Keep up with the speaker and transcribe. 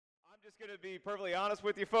just going to be perfectly honest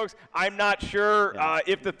with you folks. I'm not sure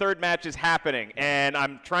if the third match is happening, and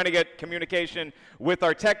I'm trying to get communication with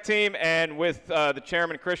our tech team and with the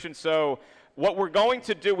chairman, Christian. So what we're going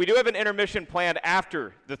to do, we do have an intermission planned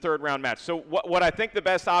after the third round match. So what I think the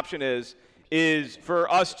best option is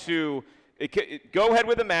for us to go ahead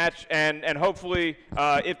with the match, and hopefully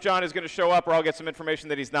if John is going to show up, or I'll get some information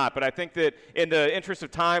that he's not. But I think that in the interest of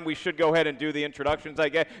time, we should go ahead and do the introductions. I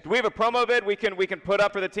guess. Do we have a promo vid we can put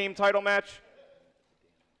up for the team title match?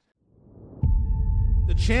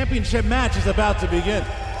 The championship match is about to begin.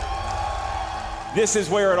 This is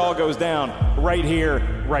where it all goes down, right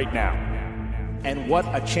here, right now. And what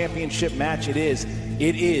a championship match it is.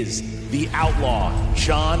 It is the outlaw,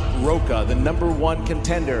 John Rocha, the #1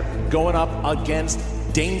 contender, going up against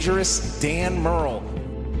dangerous Dan Murrell.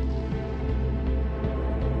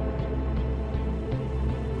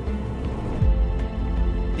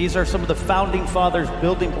 These are some of the founding fathers,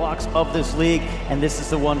 building blocks of this league, and this is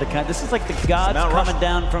the one to kind. This is like the gods coming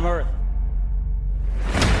down from earth.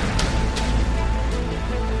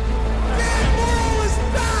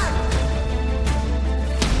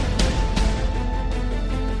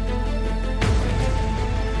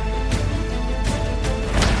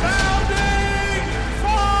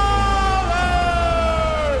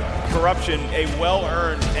 Corruption, a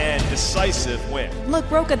well-earned and decisive win. Look,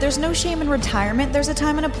 Rocha, there's no shame in retirement. There's a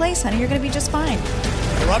time and a place, honey. You're going to be just fine.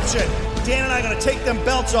 Corruption. Dan and I are going to take them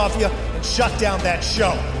belts off you and shut down that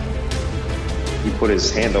show. He put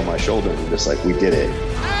his hand on my shoulder and just like, we did it.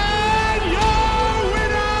 And your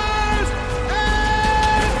winners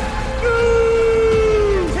and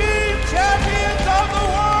new team champions of the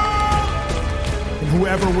world. And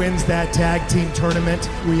whoever wins that tag team tournament,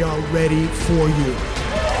 we are ready for you.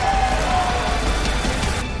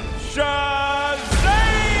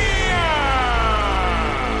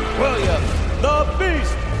 William, the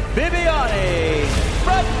Beast, Bibiani,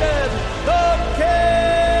 Brendan, the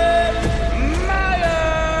Kid,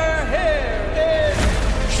 Meyer, here is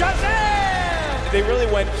Shazam! They really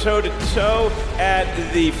went toe-to-toe at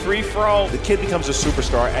the free-for-all. The Kid becomes a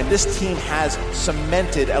superstar, and this team has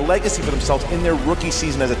cemented a legacy for themselves in their rookie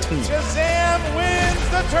season as a team. Shazam wins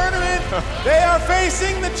the tournament. They are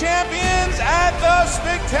facing the champions at the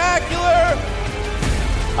Spectacular.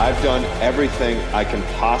 I've done everything I can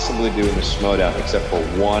possibly do in the Schmoedown except for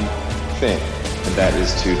one thing, and that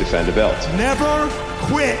is to defend a belt. Never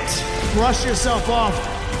quit. Brush yourself off,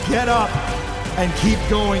 get up, and keep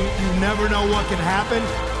going. You never know what can happen.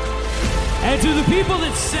 And to the people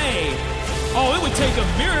that say, oh, it would take a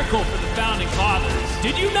miracle for the Founding Fathers,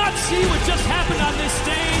 did you not see what just happened on this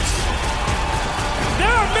stage?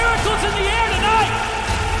 There are miracles in the air tonight!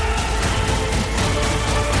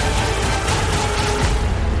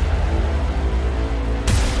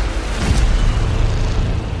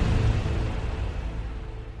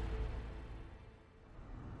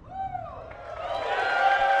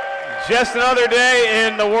 Just another day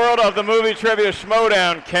in the world of the movie trivia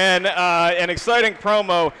Schmoedown, Ken. An exciting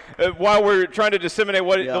promo. While we're trying to disseminate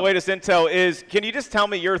what the latest intel is, can you just tell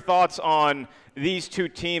me your thoughts on these two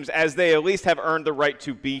teams as they at least have earned the right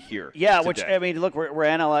to be here? Yeah, today? which, I mean, look, we're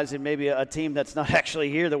analyzing maybe a team that's not actually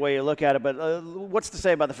here the way you look at it, but what's to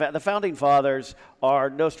say about the Founding Fathers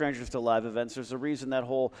are no strangers to live events. There's a reason that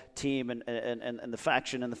whole team and the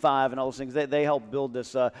faction and the Five and all those things, they helped build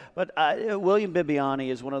this. But William Bibiani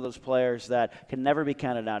is one of those players that can never be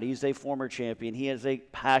counted out. He's a former champion. He has a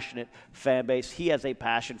passionate fan base. He has a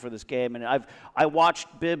passion for this game. And I watched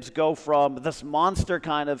Bibbs go from this monster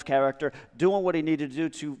kind of character, doing what he needed to do,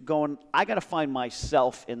 to going, I got to find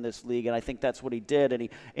myself in this league. And I think that's what he did.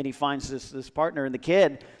 And he finds this partner in the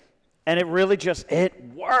Kid. And it really it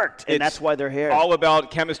worked, and that's why they're here. All about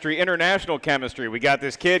chemistry, international chemistry. We got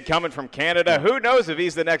this kid coming from Canada. Who knows if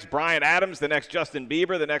he's the next Bryan Adams, the next Justin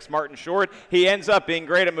Bieber, the next Martin Short. He ends up being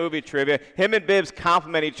great at movie trivia. Him and Bibbs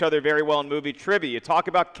complement each other very well in movie trivia. You talk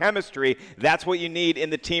about chemistry, that's what you need in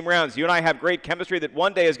the team rounds. You and I have great chemistry that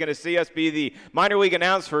one day is going to see us be the minor league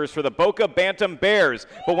announcers for the Boca Bantam Bears.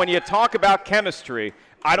 But when you talk about chemistry,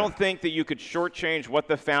 I don't think that you could shortchange what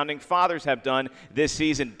the Founding Fathers have done this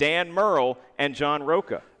season. Dan Murrell and John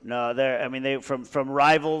Rocha. No, they from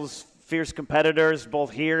rivals, fierce competitors,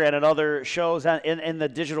 both here and at other shows in the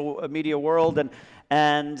digital media world,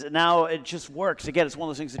 and now it just works. Again, it's one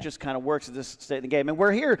of those things that just kind of works at this state of the game. And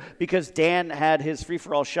we're here because Dan had his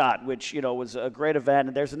free-for-all shot, which was a great event.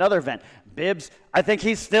 And there's another event. Bibbs, I think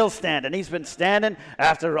he's still standing. He's been standing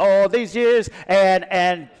after all these years.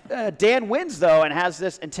 And Dan wins, though, and has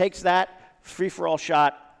this and takes that free-for-all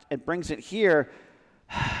shot and brings it here.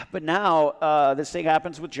 But now this thing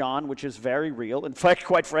happens with John, which is very real. In fact,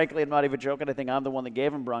 quite frankly, I'm not even joking. I think I'm the one that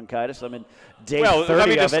gave him bronchitis. I'm in day 30 of it. Well, let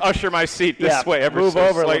me just usher my seat this way ever move so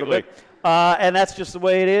over slightly. a little bit. And that's just the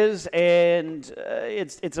way it is. And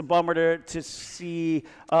it's a bummer to see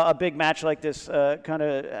a big match like this kind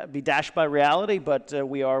of be dashed by reality. But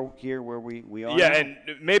we are here where we are. Yeah, now. and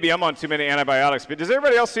maybe I'm on too many antibiotics. But does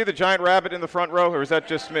everybody else see the giant rabbit in the front row, or is that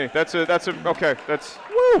just me? Okay. That's.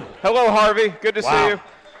 Woo! Hello, Harvey. Good to see you.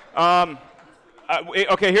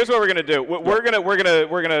 Okay, here's what we're gonna do. We're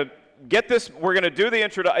gonna get this. We're gonna do the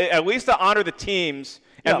intro at least to honor the teams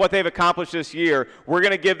and what they've accomplished this year. We're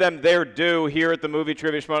gonna give them their due here at the Movie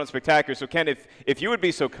Trivia Schmoedown Spectacular. So Ken, if you would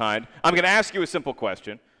be so kind, I'm gonna ask you a simple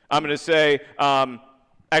question. I'm gonna say,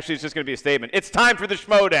 actually, it's just gonna be a statement. It's time for the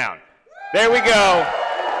Schmoedown. There we go.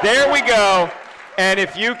 There we go. And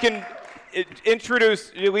if you can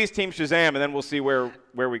introduce at least Team Shazam, and then we'll see where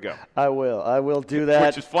we go. I will do that.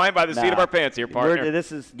 We're just flying by the seat of our pants here, partner.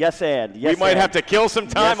 This is yes and. We might have to kill some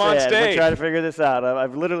time on stage. We're trying to figure this out.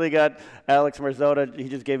 I've literally got Alex Marzota. He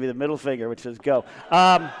just gave me the middle finger, which says go.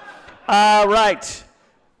 Right.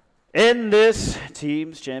 In this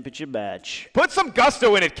team's championship match. Put some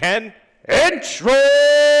gusto in it, Ken. Introducing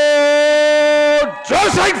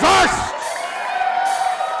first,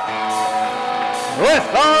 with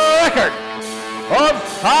a record of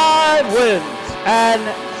 5 wins and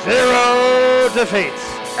 0 defeats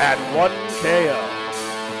and 1 KO.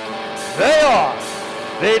 They are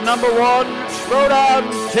the #1 Schmoedown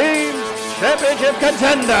Teams Championship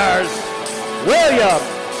contenders, William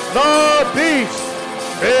the Beast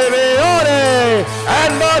Bibione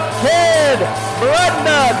and the Kid,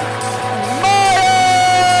 Brendan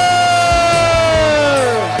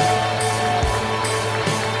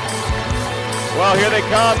Well, here they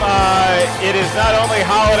come. It is not only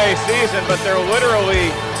holiday season, but they're literally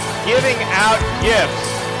giving out gifts.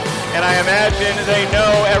 And I imagine they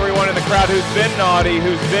know everyone in the crowd who's been naughty,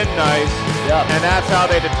 who's been nice. Yep. And that's how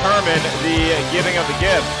they determine the giving of the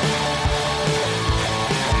gifts.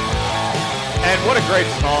 And what a great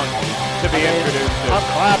song to be introduced to. I'm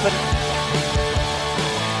clapping.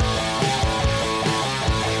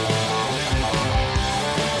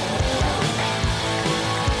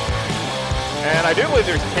 And I do believe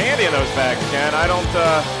there's candy in those bags, Ken. I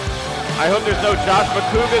hope there's no Josh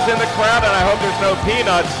McCougas in the crowd, and I hope there's no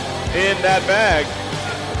peanuts in that bag.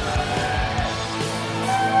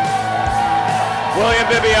 William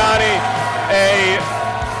Bibione, a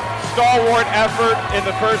stalwart effort in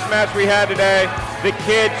the first match we had today. The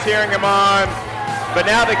Kid cheering him on. But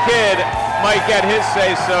now the Kid might get his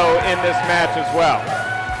say-so in this match as well.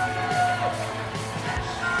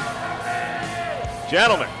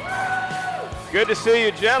 Gentlemen. Good to see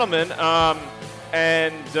you, gentlemen.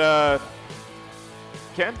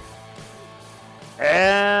 Ken?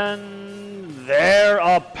 And their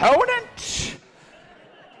opponent,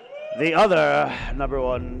 the other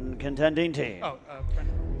 #1 contending team,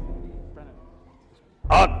 Brennan.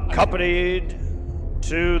 accompanied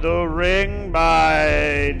to the ring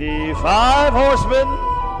by the 5 Horsemen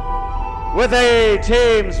with a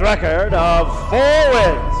team's record of 4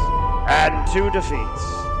 wins and 2 defeats.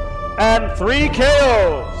 And 3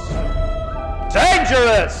 KOs.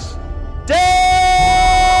 Dangerous Dan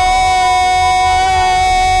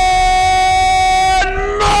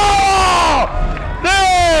Murrell,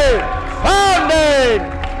 the Founding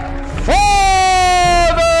Fathers.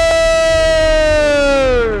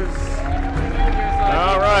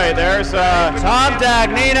 All right, there's Tom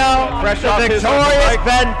Dagnino, fresh the off victorious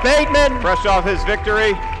Ben Bateman, fresh off his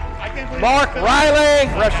victory. Mark Riley,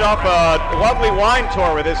 Fresh off a lovely wine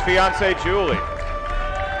tour with his fiancée, Julie.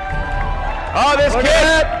 Oh,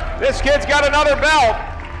 this kid's got another belt.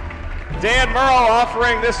 Dan Murrell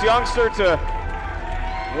offering this youngster to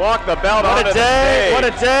walk the belt onto the stage. What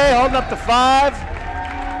a day, holding up the 5.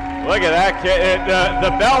 Look at that kid.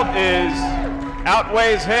 The belt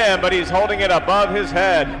outweighs him, but he's holding it above his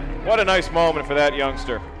head. What a nice moment for that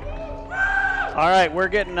youngster. All right, we're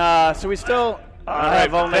getting, so we still...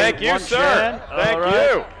 Thank you, sir. Thank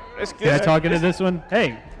you. Can I talk into this one?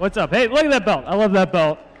 Hey, what's up? Hey, look at that belt. I love that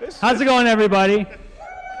belt. How's it going, everybody?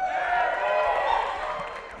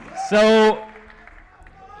 So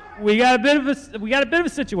we got a bit of a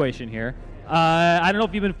situation here. I don't know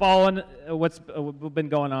if you've been following what's been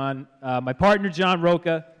going on. My partner John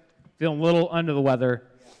Roca feeling a little under the weather.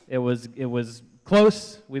 It was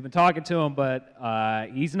close. We've been talking to him, but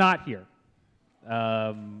he's not here.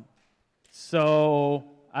 So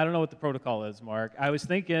I don't know what the protocol is, Mark. I was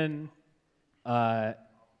thinking,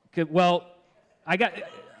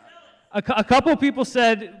 A couple people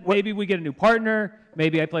said maybe we get a new partner.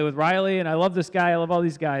 Maybe I play with Riley, and I love this guy. I love all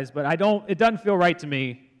these guys, but it doesn't feel right to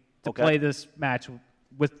me to play this match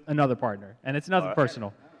with another partner, and it's nothing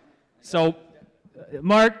personal. So,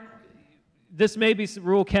 Mark, this may be some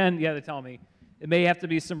rule. Ken, yeah, they're telling me it may have to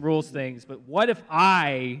be some rules things. But what if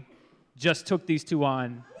I just took these two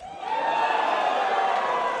on?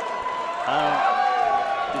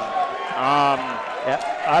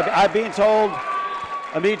 I'm being told.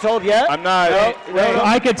 I'm being told yet? I'm not. No,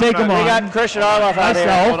 I could take them on. We got Christian Arloff out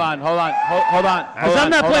here. Hold on. Because I'm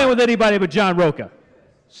not playing with anybody but John Roca.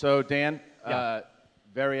 So, Dan,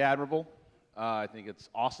 very admirable. I think it's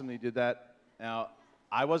awesome that you did that. Now,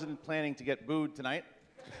 I wasn't planning to get booed tonight.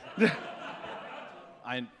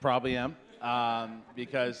 I probably am,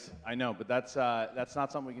 because I know, but that's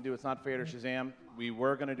not something we can do. It's not fair to Shazam. We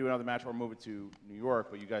were going to do another match where we're moving to New York,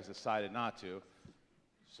 but you guys decided not to.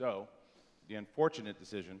 So, the unfortunate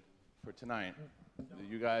decision for tonight,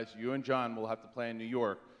 you and John will have to play in New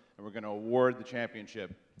York, and we're going to award the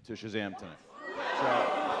championship to Shazam tonight. So,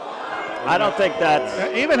 I don't think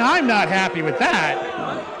that's... Even I'm not happy with that.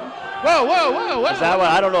 Whoa. Is that what,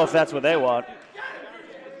 I don't know if that's what they want.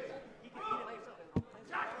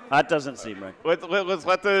 That doesn't seem right. Let's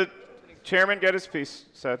let the chairman get his piece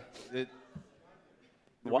said. The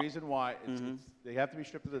reason why they have to be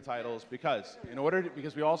stripped of the titles because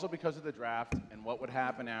of the draft and what would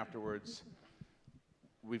happen afterwards.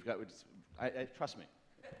 Trust me.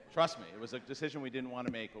 It was a decision we didn't want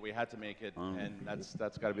to make, but we had to make it, and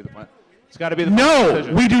that's got to be the point. It's got to be the final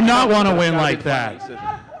decision. We do not want to win like that.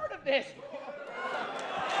 Part of this.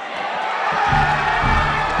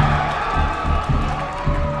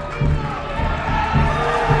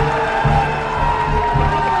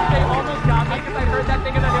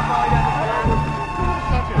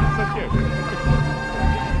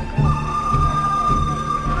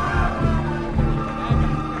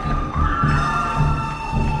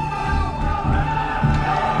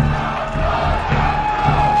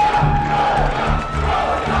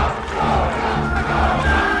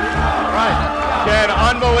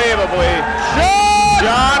 Unbelievably,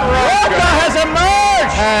 John Roca has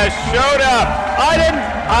emerged. Has showed up. I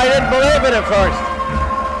didn't believe it at first.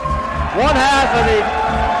 One half of the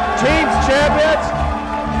team's champions.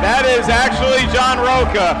 That is actually John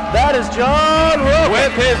Roca. That is John Roca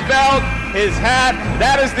with his belt, his hat.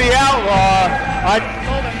 That is the Outlaw.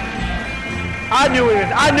 I knew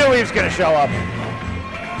he was going to show up.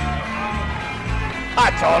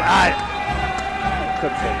 I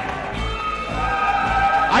couldn't see it.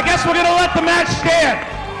 I guess we're going to let the match stand.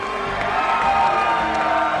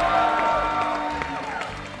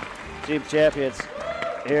 Team champions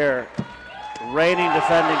here, reigning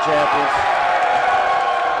defending champions.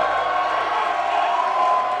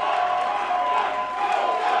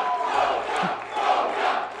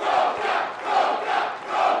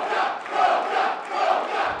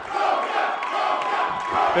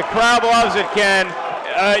 The crowd loves it, Ken.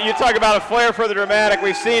 You talk about a flair for the dramatic.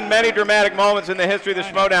 We've seen many dramatic moments in the history of the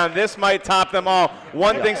Schmodown. This might top them all.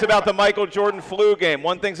 One thing's about the Michael Jordan flu game.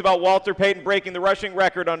 One thing's about Walter Payton breaking the rushing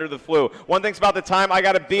record under the flu. One thing's about the time I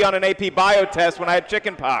got a B on an AP bio test when I had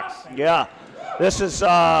chicken pox. Yeah, this is,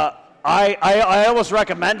 I almost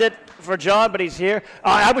recommend it for John, but he's here.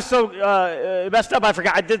 I was so messed up, I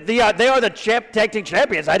forgot. They are the tag team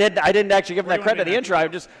champions. I didn't actually give them that credit in the intro. I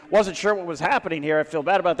just wasn't sure what was happening here. I feel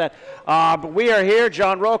bad about that. But we are here.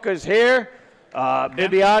 John Roca is here.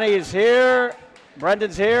 Bibiani is here.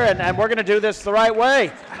 Brendan's here, and we're going to do this the right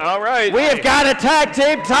way. All right. We have got a tag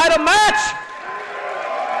team title match.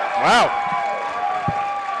 Wow.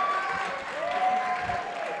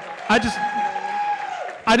 I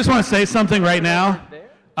just want to say something right now.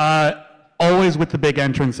 Always with the big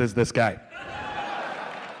entrances, this guy.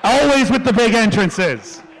 Always with the big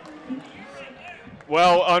entrances.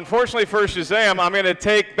 Well, unfortunately for Shazam, I'm going to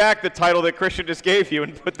take back the title that Christian just gave you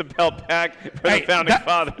and put the belt back for the Founding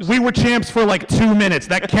Fathers. We were champs for like 2 minutes.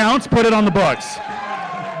 That counts. Put it on the books.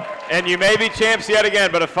 And you may be champs yet again,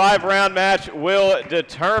 but a 5-round match will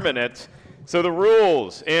determine it. So the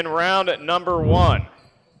rules in round number 1.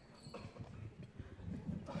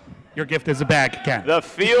 Your gift is a bag, Ken. The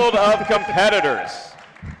field of competitors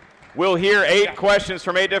will hear 8 questions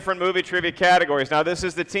from 8 different movie trivia categories. Now, this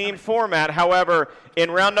is the team format. However, in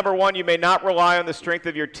round number 1, you may not rely on the strength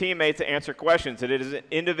of your teammate to answer questions. It is an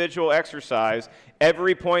individual exercise.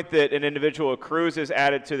 Every point that an individual accrues is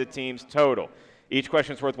added to the team's total. Each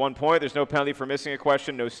question is worth 1 point. There's no penalty for missing a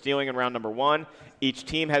question, no stealing in round number 1. Each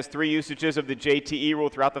team has 3 usages of the JTE rule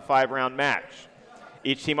throughout the 5-round match.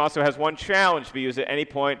 Each team also has 1 challenge to be used at any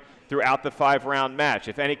point throughout the 5-round match.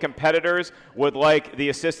 If any competitors would like the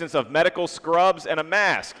assistance of medical scrubs and a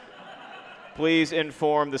mask, please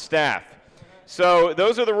inform the staff. So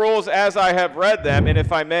those are the rules as I have read them, and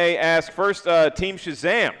if I may ask first, Team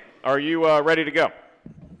Shazam, are you ready to go?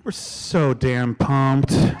 We're so damn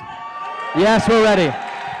pumped. Yes, we're ready.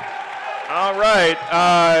 All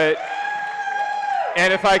right.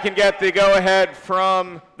 And if I can get the go-ahead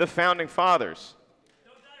from the Founding Fathers.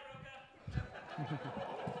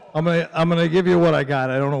 I'm gonna give you what I got.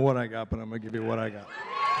 I don't know what I got, but I'm gonna give you what I got.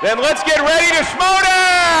 Then let's get ready to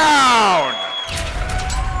Schmoedown!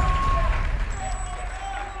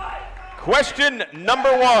 Question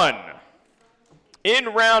number 1. In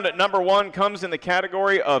round number 1 comes in the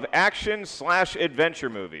category of action/adventure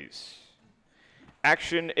movies.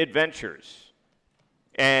 Action adventures.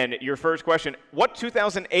 And your first question, what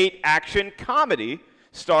 2008 action comedy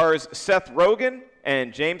stars Seth Rogen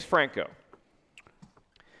and James Franco?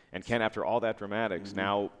 And Ken, after all that dramatics,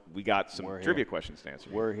 now we got some trivia questions to answer.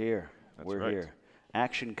 We're here. That's We're right. here.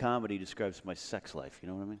 Action comedy describes my sex life. You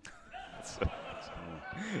know what I mean?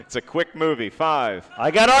 It's a quick movie. 5.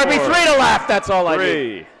 I got RB3 to laugh. That's all I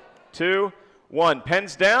need. 3, 2, 1.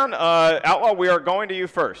 Pens down. Outlaw, we are going to you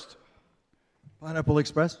first. Pineapple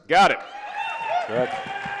Express. Got it. Correct.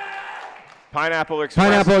 Pineapple Express.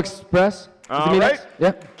 Pineapple Express. All right.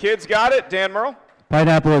 Yep. Kids got it. Dan Merle.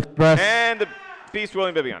 Pineapple Express. And the Beast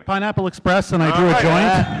William Bibiani. Pineapple Express, and I drew a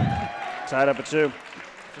joint. Tied up at 2.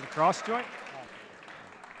 To the cross joint?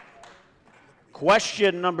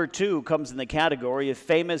 Question number 2 comes in the category of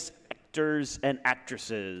famous actors and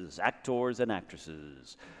actresses. Actors and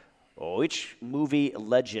actresses. Which movie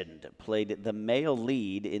legend played the male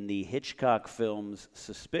lead in the Hitchcock films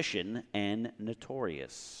Suspicion and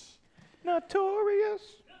Notorious? Notorious.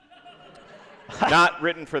 Not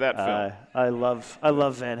written for that film. I love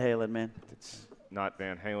Van Halen, man. It's not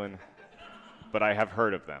Van Halen, but I have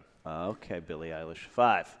heard of them. Okay, Billie Eilish.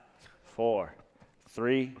 5, 4,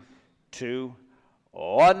 3, 2,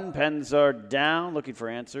 1. Pens are down. Looking for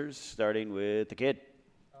answers, starting with the kid.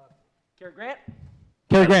 Cary Grant?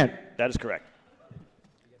 Cary Grant. That is correct.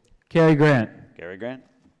 Cary Grant. Cary Grant.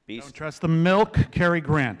 Beast. Don't trust the milk, Cary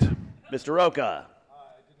Grant. Mr. Roca.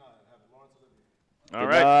 All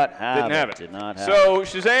right. Didn't have it. Did not have So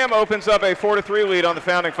Shazam opens up a 4-3 lead on the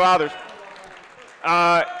Founding Fathers.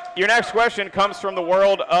 Your next question comes from the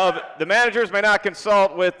world of the managers may not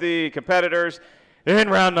consult with the competitors in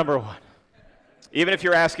round number 1, even if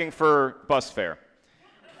you're asking for bus fare.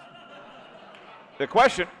 The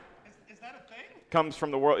question comes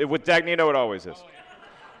from the world, with Dagnino it always is.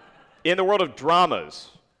 In the world of dramas,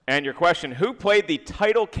 and your question, who played the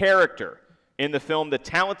title character in the film The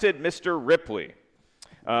Talented Mr. Ripley?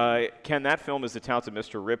 Ken, that film is The Talented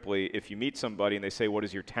Mr. Ripley. If you meet somebody and they say, what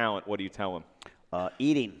is your talent, what do you tell them?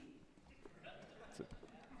 Eating.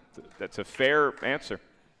 That's a fair answer.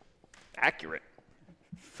 Accurate.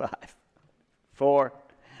 5, 4,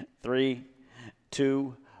 3,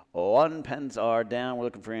 2, 1. Pens are down. We're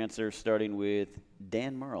looking for answers, starting with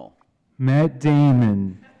Dan Merle. Matt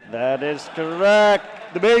Damon. That is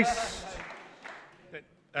correct. The Beast.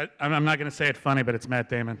 I'm not going to say it funny, but it's Matt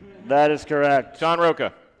Damon. That is correct. John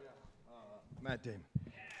Roca. Matt Damon.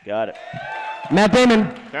 Got it. Matt Damon.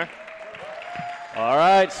 Okay. All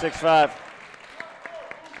right, 6-5.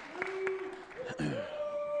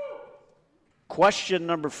 Question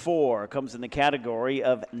number 4 comes in the category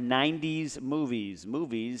of 90s movies.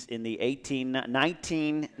 Movies in the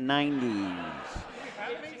 1990s.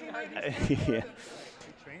 Yeah.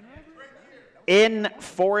 In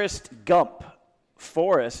Forrest Gump,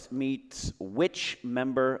 Forrest meets which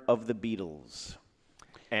member of the Beatles?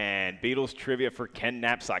 And Beatles trivia for Ken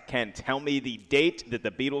Knapsack. Ken, tell me the date that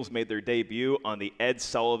the Beatles made their debut on the Ed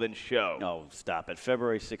Sullivan Show. No, stop it.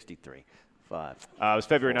 February 63. 5. It was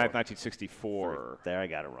February 9th, 1964. 3. There, I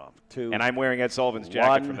got it wrong. 2. And I'm wearing Ed Sullivan's jacket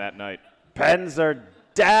 1. from that night. Pens are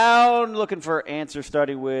down. Looking for answer,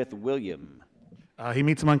 starting with William. He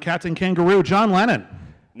meets him on Captain Kangaroo, John Lennon.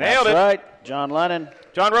 Nailed That's it. right. John Lennon.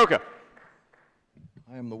 John Roca.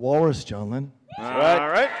 I am the Walrus, John Lennon. That's right. All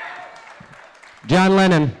right. John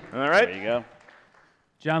Lennon. All right. There you go.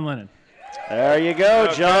 John Lennon. There you go,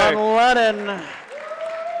 Okay. John Lennon.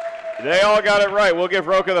 They all got it right. We'll give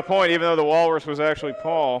Roca the point, even though the Walrus was actually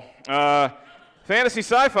Paul. Fantasy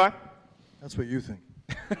sci-fi. That's what you think.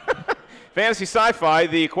 Fantasy sci-fi,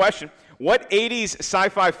 the question. What 80s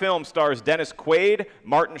sci-fi film stars Dennis Quaid,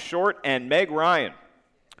 Martin Short, and Meg Ryan?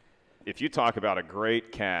 If you talk about a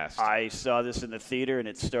great cast. I saw this in the theater, and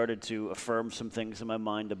it started to affirm some things in my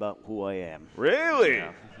mind about who I am. Really?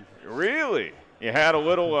 Yeah. Really? You had a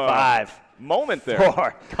little 5. moment there.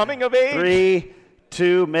 4. Coming of age. 3,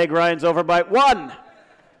 2. Meg Ryan's over by 1.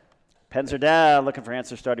 Pens are down. Looking for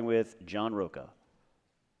answers starting with John Roca.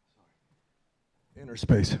 Inner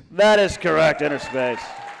space. That is correct. Inner space.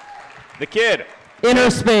 The Kid. Inner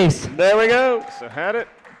space. There we go. So had it.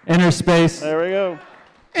 Inner space. There we go.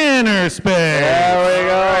 Inner Space. There we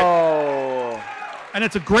go. And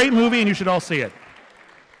it's a great movie, and you should all see it.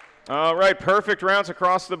 All right, perfect rounds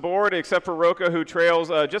across the board, except for Roca, who trails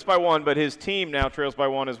just by 1, but his team now trails by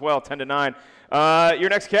 1 as well, 10-9. Your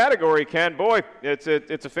next category, Ken, boy, it's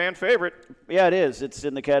a fan favorite. Yeah, it is. It's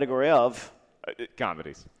in the category of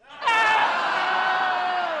comedies.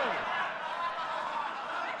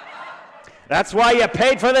 That's why you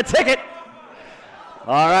paid for the ticket.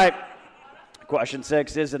 All right. Question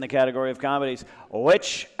 6 is in the category of comedies.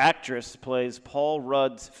 Which actress plays Paul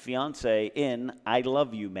Rudd's fiance in I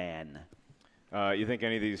Love You, Man? You think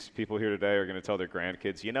any of these people here today are going to tell their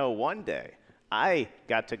grandkids, you know, one day I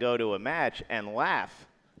got to go to a match and laugh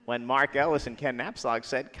when Mark Ellis and Ken Knapsack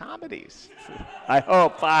said comedies? I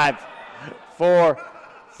hope. 5, 4,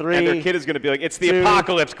 3. And their kid is going to be like, it's the 2,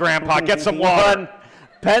 apocalypse, Grandpa. Get some water. 1.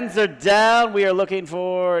 Pens are down. We are looking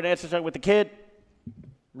for an answer starting with the Kid.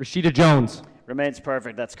 Rashida Jones. Remains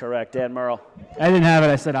perfect. That's correct. Dan Merle. I didn't have it.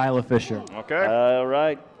 I said Isla Fisher. Okay. All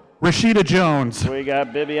right. Rashida Jones. We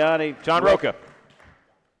got Bibiani. John Roca.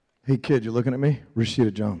 Hey, kid, you looking at me?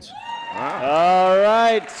 Rashida Jones. All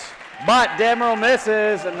right. But Dan Merle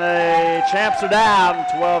misses, and the champs are down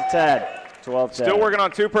 12-10. 12-10. Still working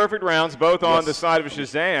on 2 perfect rounds, both on the side of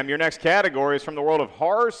Shazam. Your next category is from the world of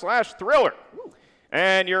horror/thriller.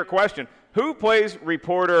 And your question, who plays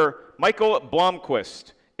reporter Michael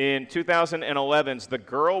Blomquist in 2011's The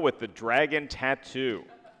Girl with the Dragon Tattoo?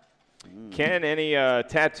 Ken, any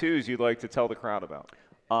tattoos you'd like to tell the crowd about?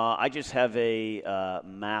 I just have a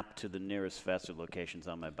map to the nearest fast food locations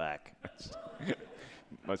on my back.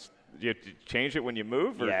 You have to change it when you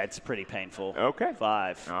move? Or? Yeah, it's pretty painful. Okay.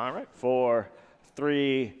 5. All right. 4,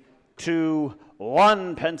 3, 2,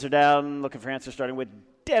 1. Pens are down. Looking for answers starting with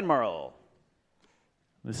Dan Merle.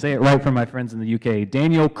 Let's say it right for my friends in the UK.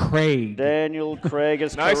 Daniel Craig. Daniel Craig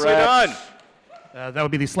is Nicely correct. done. That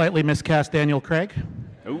would be the slightly miscast Daniel Craig.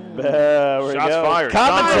 There we Shots go. fired.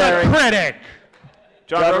 Commentary. Critic.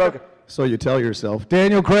 John Roca. So you tell yourself,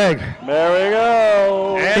 Daniel Craig. There we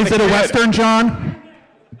go. And Is the it a Kid. Western, John?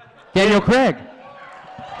 Daniel Craig.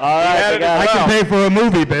 All right. We I got can pay for a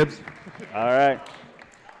movie, Bibbs. All right.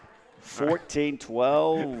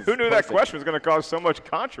 14-12. Who knew that question was going to cause so much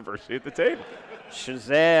controversy at the table?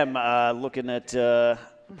 Shazam looking at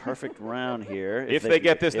perfect round here. If they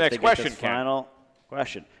get this next question, Ken. final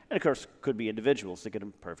question. And, of course, could be individuals that get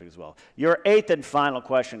them perfect as well. Your 8th and final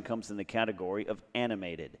question comes in the category of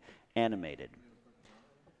animated. Animated.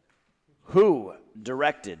 Who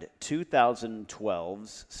directed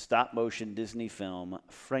 2012's stop-motion Disney film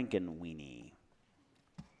Frankenweenie?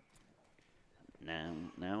 Now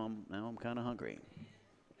I'm kind of hungry.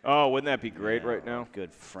 Oh, wouldn't that be great right now?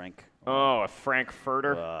 Good, Frank. Oh, a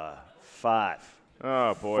Frankfurter. 5.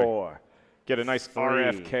 Oh, boy. 4. Get a nice 3,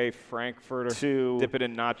 RFK Frankfurter. 2. Dip it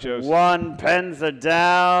in nachos. 1. Pens are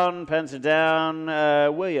down. Pens are down.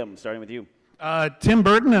 William, starting with you. Tim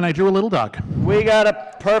Burton, and I drew a little dog. We got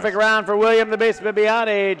a perfect round for William the Beast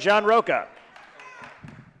Bibiani. John Roca.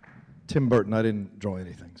 Tim Burton. I didn't draw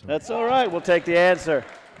anything. So. That's all right. We'll take the answer.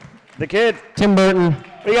 The Kid. Tim Burton.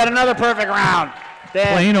 We got another perfect round.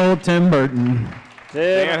 Dan. Plain old Tim Burton.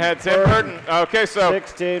 Dan had Tim Burton. Okay, so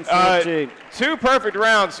 16-14. 2 perfect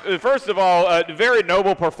rounds. First of all, a very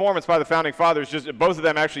noble performance by the Founding Fathers, just both of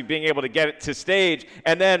them actually being able to get it to stage.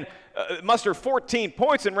 And then muster 14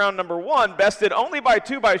 points in round number 1, bested only by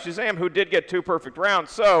 2 by Shazam, who did get 2 perfect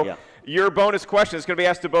rounds. So your bonus question is going to be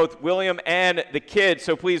asked to both William and the Kid.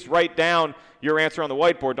 So please write down your answer on the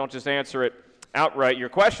whiteboard. Don't just answer it outright. Your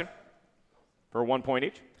question, for 1 point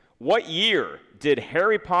each. What year did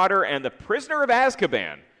Harry Potter and the Prisoner of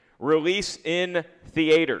Azkaban release in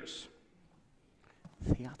theaters?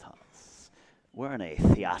 Theaters. We're in a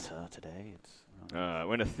theater today.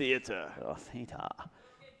 We're in a theater. A theater.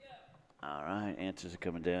 All right, answers are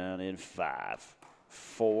coming down in 5,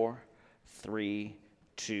 4, 3,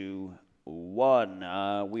 2, 1.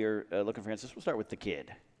 We're looking for answers. We'll start with the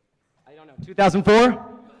Kid. I don't know.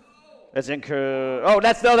 2004? That's incorrect. Oh,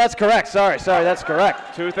 that's correct. Sorry, that's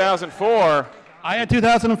correct. 2004. I had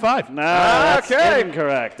 2005. No, that's Okay.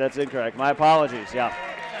 incorrect. That's incorrect. My apologies. Yeah.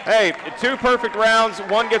 Hey, 2 perfect rounds.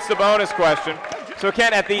 1 gets the bonus question. So,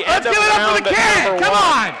 Ken, at the end Let's of give it up round for the Kid. number Come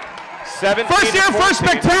 1, on. 17 First year, to 14. first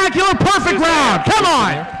spectacular, perfect round. Come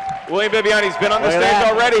on. William Bibiani's been on the Look at stage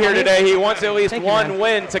that. already here today. He wants at least Thank you, one man.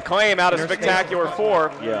 win to claim out of Spectacular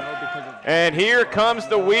 4. Yeah. And here comes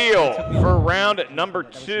the wheel for round number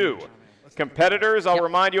 2. Competitors, I'll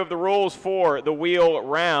remind you of the rules for the wheel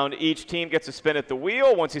round. Each team gets a spin at the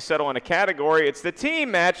wheel. Once you settle on a category, it's the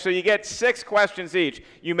team match, so you get 6 questions each.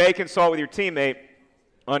 You may consult with your teammate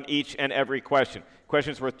on each and every question.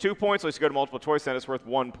 Question's worth 2 points. Let's go to multiple choice, then it's worth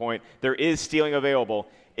 1 point. There is stealing available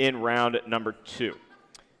in round number 2.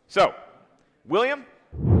 So, William?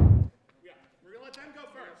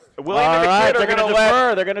 William and the kid are going to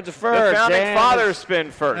defer. They're going to defer. The founding fathers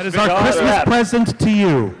spin first. That is our Christmas present to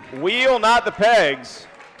you. Wheel, not the pegs.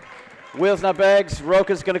 Wheels, not pegs.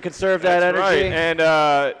 Roka's going to conserve that energy. Right, and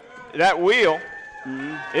that wheel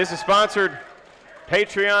is a sponsored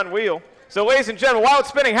Patreon wheel. So, ladies and gentlemen, while it's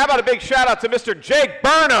spinning, how about a big shout out to Mr. Jake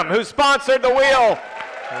Burnham, who sponsored the wheel.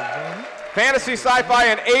 Fantasy, sci-fi,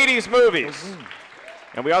 and 80s movies.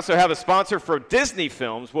 And we also have a sponsor for Disney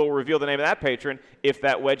films. We'll reveal the name of that patron if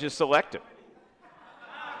that wedge is selected.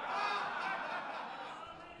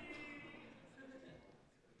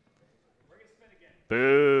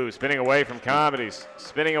 Boo, spinning away from comedies,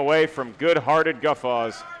 spinning away from good-hearted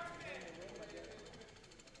guffaws.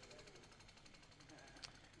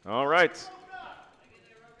 All right.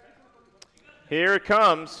 Here it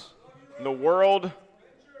comes, the world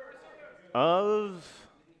of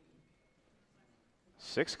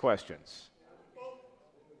 6 questions.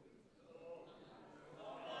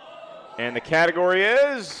 And the category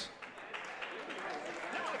is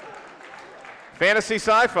fantasy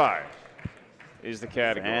sci-fi is the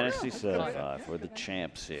category. Fantasy sci-fi for the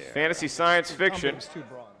champs here. Fantasy science fiction.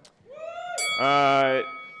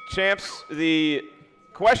 Champs, the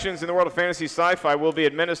questions in the world of fantasy sci-fi will be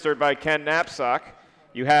administered by Ken Knapsack.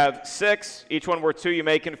 You have 6, each one worth 2. You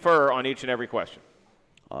may confer on each and every question.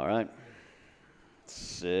 All right.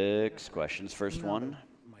 6 questions. First one.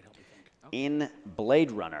 In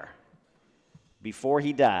Blade Runner, before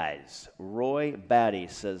he dies, Roy Batty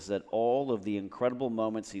says that all of the incredible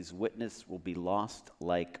moments he's witnessed will be lost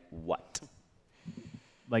like what?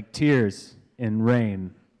 Like tears in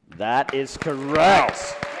rain. That is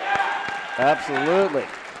correct. Wow. Absolutely.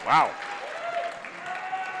 Wow.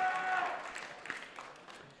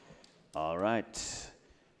 All right.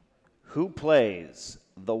 Who plays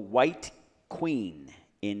the White Queen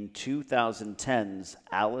in 2010's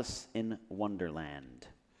Alice in Wonderland?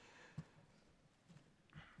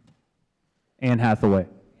 Anne Hathaway.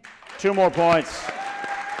 2 more points.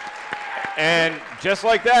 And just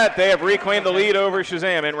like that, they have reclaimed the lead over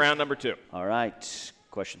Shazam in round number 2. All right.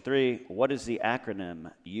 Question 3. What is the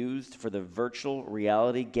acronym used for the virtual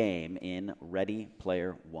reality game in Ready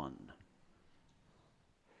Player One?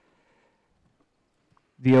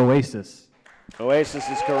 The Oasis. Oasis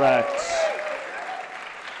is correct.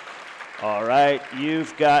 All right.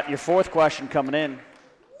 You've got your 4th question coming in.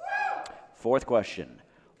 4th question.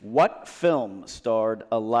 What film starred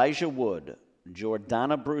Elijah Wood,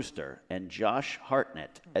 Jordana Brewster, and Josh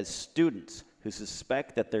Hartnett as students who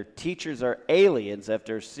suspect that their teachers are aliens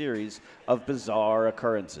after a series of bizarre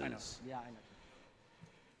occurrences? I know.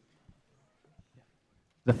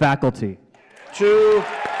 The Faculty. 2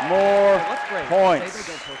 more points.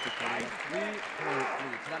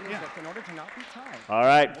 All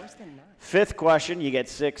right. 5th question. You get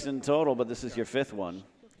 6 in total, but this is your 5th one.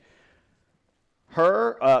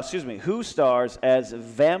 Who stars as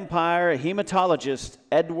vampire hematologist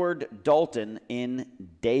Edward Dalton in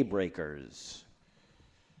Daybreakers?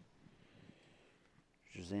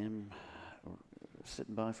 Shazam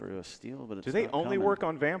sitting by for a steal, but it's Do they not only coming. work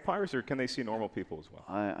on vampires, or can they see normal people as well?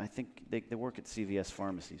 I think they work at CVS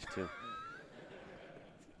pharmacies, too.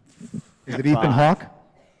 Is it Ethan Hawke?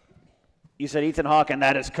 You said Ethan Hawke, and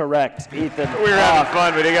that is correct. Ethan We were Hawke. having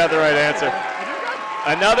fun, but he got the right answer.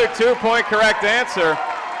 Another 2-point correct answer.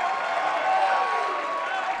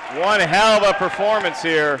 One hell of a performance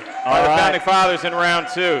here by the Founding Fathers in round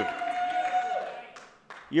 2.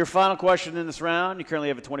 Your final question in this round. You currently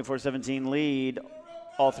have a 24-17 lead.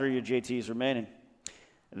 All 3 of your JTs remaining.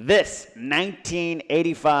 This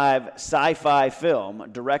 1985 sci-fi film,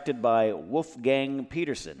 directed by Wolfgang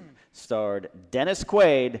Peterson, starred Dennis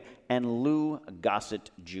Quaid and Lou Gossett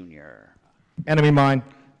Jr. Enemy Mine.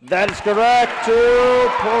 That is correct. 2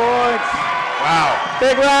 points. Wow.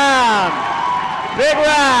 Big round. Big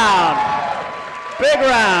round. Big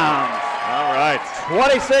round. All right.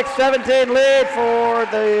 26-17 lead for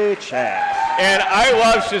the champs. And I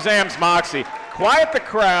love Shazam's moxie. Quiet the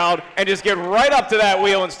crowd and just get right up to that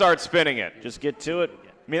wheel and start spinning it. Just get to it.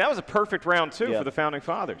 I mean, that was a perfect round 2 for the Founding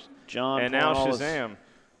Fathers. John and now pulling Shazam.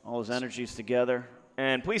 All his energies together.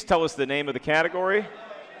 And please tell us the name of the category.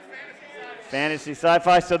 Fantasy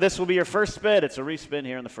sci-fi. So this will be your first spin. It's a respin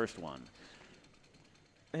here in the first one.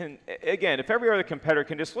 And again, if every other competitor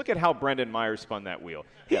can just look at how Brendan Myers spun that wheel.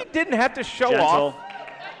 He didn't have to show Gentle. off.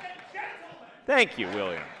 Thank you,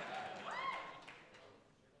 William.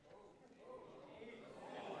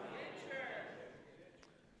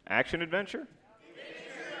 Action adventure?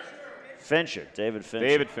 Fincher, David Fincher.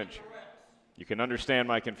 David Fincher. You can understand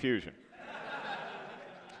my confusion.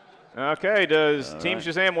 Okay, does Team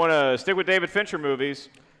Shazam want to stick with David Fincher movies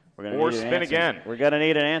or spin again? We're going to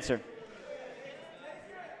need an answer.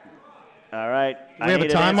 All right. Do we have a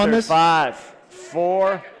time on this? 5,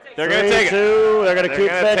 4, They're 3, gonna take it. 2. They're going to keep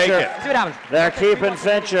gonna take Fincher. it. See what happens. They're keeping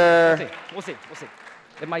Fincher. We'll see.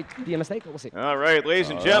 It might be a mistake, but we'll see. All right,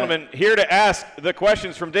 ladies and gentlemen, here to ask the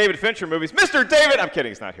questions from David Fincher movies, Mr. David. I'm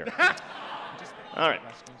kidding, he's not here. All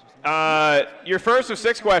right. Your first of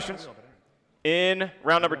 6 questions in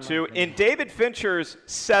round number 2. In David Fincher's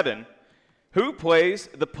Seven, who plays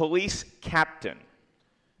the police captain?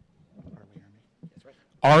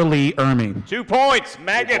 R. Lee Ermey. 2 points,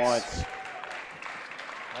 maggots. 2 points.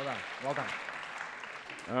 Well done.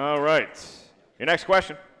 All right. Your next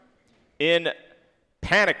question. In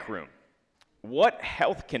Panic Room, what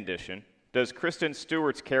health condition does Kristen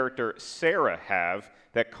Stewart's character Sarah have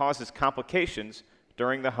that causes complications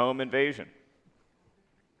during the home invasion?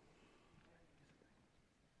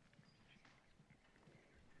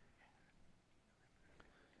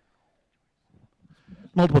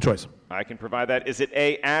 Multiple choice. I can provide that. Is it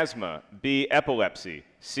A, asthma, B, epilepsy,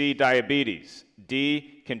 C, diabetes,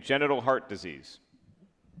 D, congenital heart disease?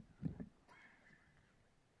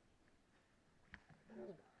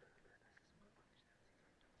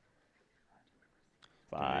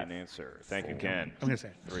 An answer. Thank you, Ken. I'm going to say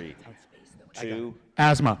 3, 2.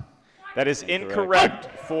 asthma. That is incorrect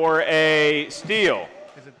for a steal.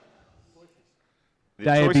 The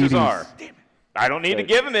Diabetes. choices are. I don't need to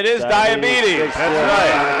give him. It is diabetes. That's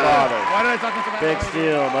right. Why did I talk about Big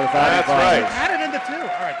steal by the That's right. Add it in the 2. All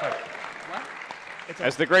right, fine.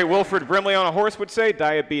 As the great Wilfred Brimley on a horse would say,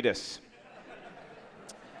 diabetes.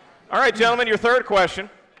 All right, gentlemen, your third question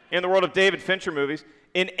in the world of David Fincher movies.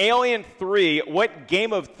 In Alien 3, what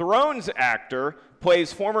Game of Thrones actor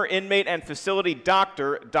plays former inmate and facility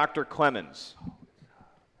doctor, Dr. Clemens?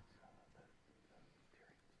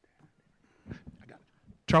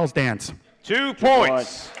 Charles Dance. 2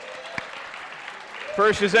 points. For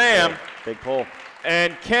Shazam. Big pull.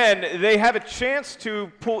 And Ken, they have a chance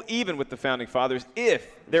to pull even with the Founding Fathers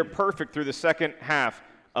if they're perfect through the second half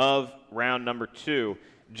of round number 2.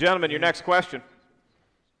 Gentlemen, your next question.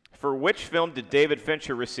 For which film did David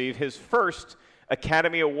Fincher receive his first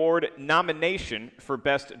Academy Award nomination for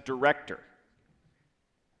Best Director?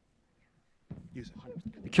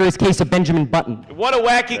 The Curious Case of Benjamin Button. What a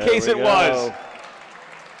wacky case it was.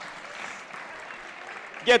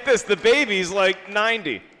 Get this, the baby's like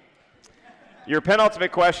 90. Your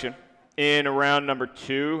penultimate question in round number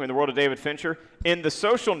 2 in the world of David Fincher. In The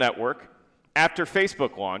Social Network, after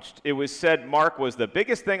Facebook launched, it was said Mark was the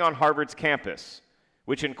biggest thing on Harvard's campus,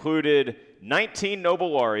 which included 19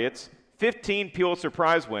 Nobel laureates, 15 Pulitzer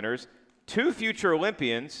Prize winners, 2 future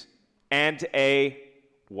Olympians, and a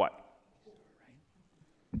what?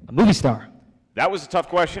 A movie star. That was a tough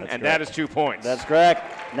question, and correct. that is 2 points. That's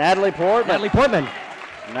correct. Natalie Portman. Natalie Portman.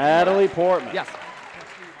 Natalie Portman. Yes.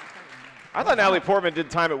 I thought Natalie Portman did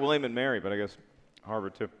time at William and Mary, but I guess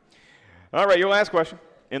Harvard too. All right, your last question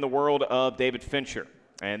in the world of David Fincher.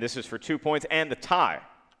 And this is for 2 points and the tie.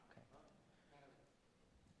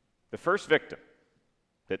 The first victim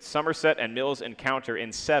that Somerset and Mills encounter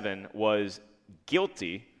in Seven was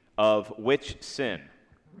guilty of which sin?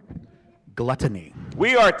 Gluttony.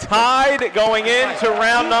 We are tied going into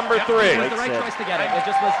round number 3. It was the right choice to get it. It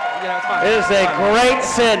just was, it's fine. It is a great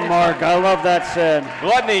sin, Mark. I love that sin.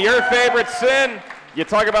 Gluttony, your favorite sin. You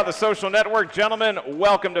talk about The Social Network. Gentlemen,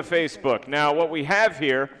 welcome to Facebook. Now, what we have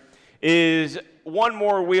here is one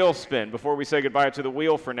more wheel spin before we say goodbye to the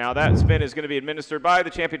wheel for now. That spin is going to be administered by the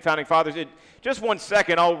champion Founding Fathers. In just 1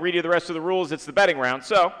 second, I'll read you the rest of the rules. It's the betting round.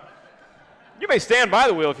 So you may stand by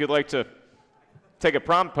the wheel if you'd like to take a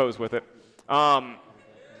prom pose with it.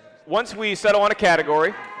 Once we settle on a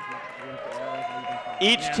category,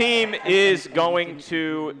 each team is going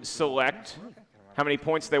to select how many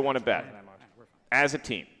points they want to bet as a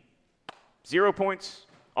team. 0 points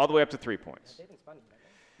all the way up to 3 points.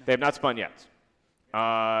 They have not spun yet.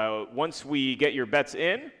 Once we get your bets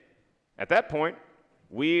in, at that point,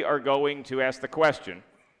 we are going to ask the question.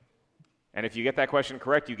 And if you get that question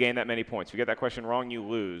correct, you gain that many points. If you get that question wrong, you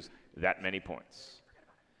lose that many points.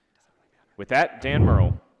 With that, Dan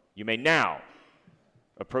Murrell, you may now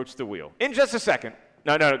approach the wheel. In just a second.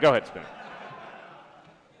 No, go ahead, spin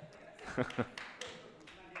it.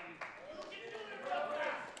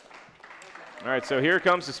 All right, so here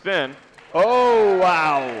comes the spin. Oh,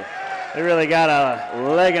 wow. They really got a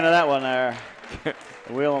leg into that one there.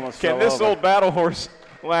 The wheel almost fell Can this over. old battle horse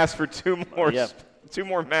last for two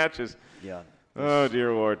more matches? Yeah. Oh,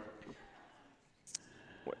 dear Lord.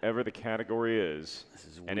 Whatever the category is,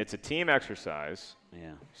 and it's a team exercise.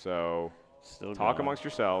 Yeah. So Still talk going. amongst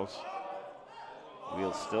yourselves.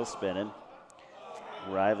 Wheel's still spinning.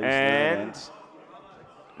 Riley's And still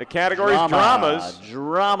the category is dramas.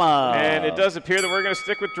 Drama. And it does appear that we're going to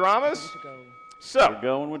stick with dramas. So we're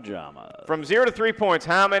going with drama. From 0 to 3 points,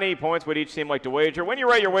 how many points would each team like to wager? When you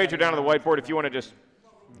write your wager down on the whiteboard, if you want to just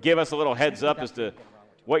give us a little heads up as to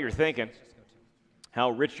what you're thinking, how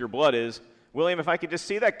rich your blood is. William, if I could just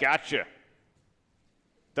see that, gotcha.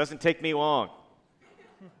 Doesn't take me long.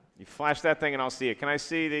 You flash that thing and I'll see it. Can I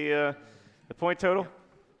see the point total?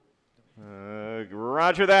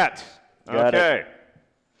 Roger that. Got okay. it.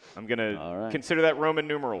 I'm going to consider that Roman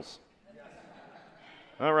numerals.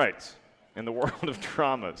 All right. In the world of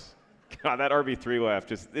dramas. God, that RB3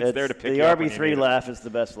 laugh, it's there to pick you up. The RB3 laugh is the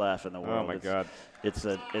best laugh in the world. Oh, my God. It's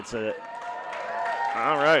a.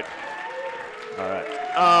 All right. All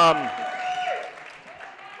right.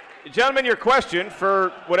 Gentlemen, your question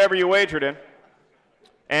for whatever you wagered in.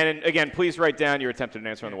 And again, please write down your attempted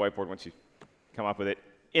answer on the whiteboard once you come up with it.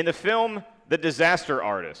 In the film The Disaster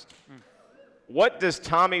Artist, what does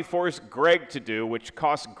Tommy force Greg to do, which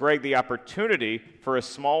costs Greg the opportunity for a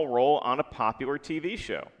small role on a popular TV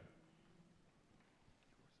show?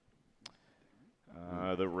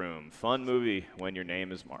 The Room. Fun movie when your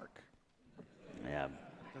name is Mark. Yeah.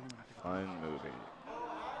 Fun movie.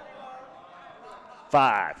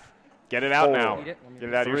 5. Get it out 4, now. Get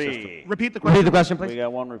it out of your 3. system. Repeat the question. Repeat the question, please. We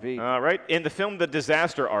got one repeat. All right. In the film The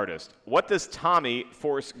Disaster Artist, what does Tommy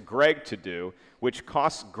force Greg to do, which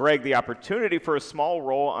costs Greg the opportunity for a small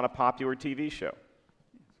role on a popular TV show?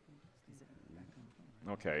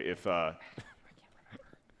 Okay, if I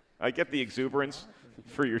get the exuberance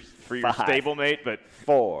for your 5, stablemate, but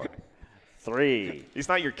 4, 3. He's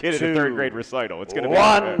not your kid 2, at a third grade recital. It's going to be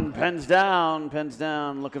 1. Pens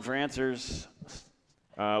down. Looking for answers.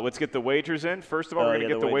 Let's get the wagers in. First of all, we're going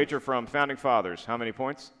to get the wager from Founding Fathers. How many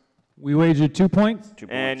points? We wagered 2 points. 2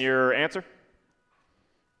 points. And your answer?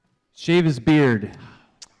 Shave his beard.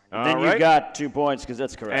 Then All you right. got 2 points because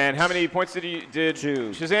that's correct. And how many points did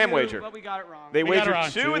 2. Shazam wager? But we got it wrong. They We got it wagered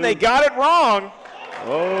wrong. 2, and they got it wrong.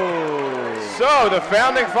 Oh. So the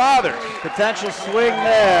Founding Fathers. Potential swing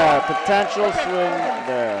there.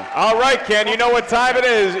 All right, Ken, you know what time it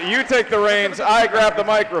is. You take the reins. I grab the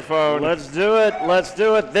microphone. Let's do it.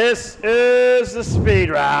 This is the speed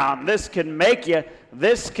round. This can make you.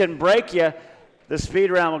 This can break you. The speed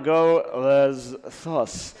round will go as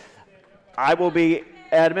thus. I will be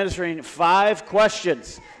administering 5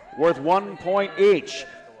 questions worth 1 point each.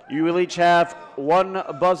 You will each have 1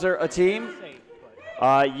 buzzer a team.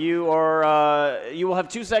 You will have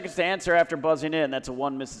 2 seconds to answer after buzzing in. That's a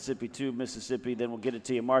 1 Mississippi, 2 Mississippi. Then we'll get it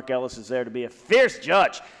to you. Mark Ellis is there to be a fierce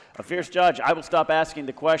judge. I will stop asking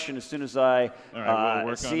the question as soon as I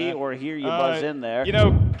see or hear you buzz in there. You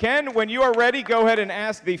know, Ken, when you are ready, go ahead and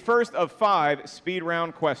ask the first of 5 speed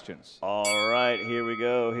round questions. All right, here we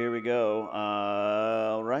go.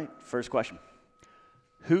 All right, first question.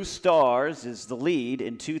 Who stars as the lead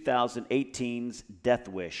in 2018's Death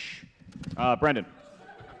Wish? Brendan.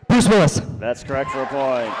 Bruce Willis. That's correct for a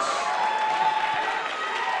point.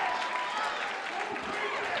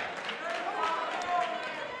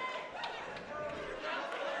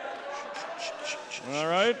 All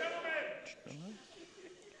right.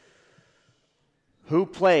 Who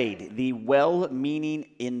played the well-meaning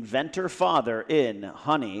inventor father in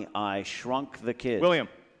Honey, I Shrunk the Kids? William.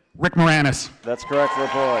 Rick Moranis. That's correct for a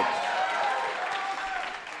point.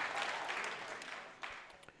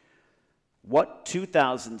 What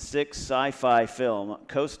 2006 sci-fi film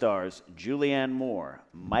co-stars Julianne Moore,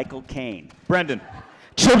 Michael Caine? Brendan.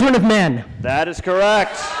 Children of Men. That is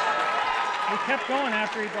correct. He kept going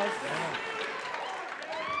after he buzzed.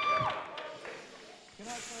 Can I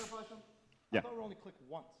clarify something? Yeah. I thought we only click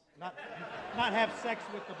once, not have sex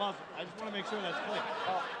with the buzzer. I just want to make sure that's clear.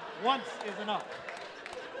 Once is enough.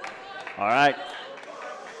 All right.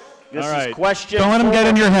 This All right. is question Don't let him 4. get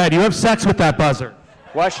in your head. You have sex with that buzzer.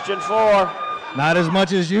 Question 4. Not as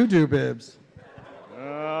much as you do, Bibbs.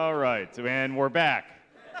 All right, and we're back.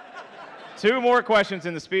 2 more questions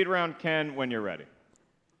in the speed round, Ken, when you're ready.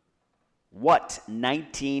 What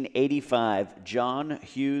 1985 John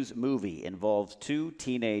Hughes movie involves 2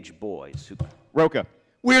 teenage boys who... Roca.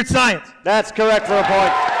 Weird Science. That's correct for a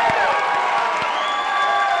point.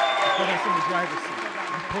 Put us in the driver's seat.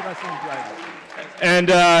 Put us in the driver's seat.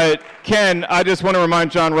 And Ken, I just want to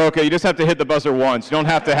remind John Roca, you just have to hit the buzzer once. You don't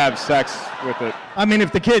have to have sex with it. I mean,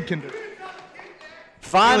 if the kid can do it.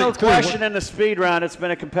 Final question in the speed round. It's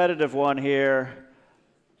been a competitive one here.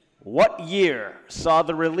 What year saw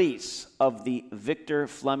the release of the Victor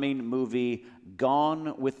Fleming movie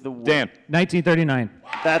Gone with the Wind? Dan. 1939.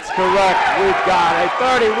 That's correct. We've got a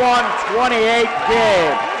 31-28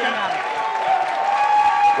 game.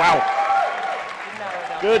 Wow.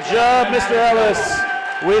 Good job, Mr. Ellis.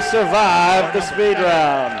 We survived the speed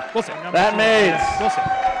round. That means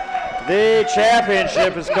the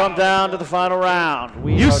championship has come down to the final round.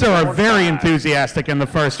 You, sir, are very enthusiastic in the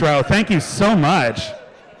first row. Thank you so much.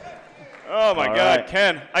 Oh my All God, right.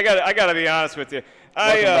 Ken! I got to be honest with you.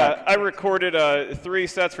 I recorded 3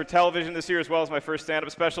 sets for television this year as well as my first stand-up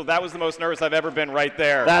special. That was the most nervous I've ever been right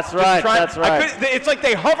there. That's right. That's right. It's like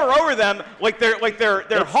they hover over them like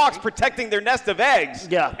they're hawks protecting their nest of eggs.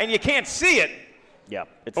 Yeah. And you can't see it. Yeah.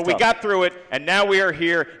 But we got through it, and now we are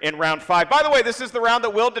here in round 5. By the way, this is the round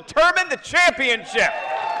that will determine the championship.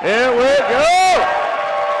 Here we go.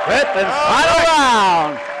 With the final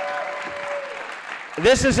round.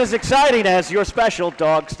 This is as exciting as your special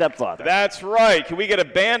dog stepfather. That's right. Can we get a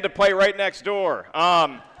band to play right next door?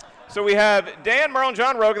 So we have Dan Merle and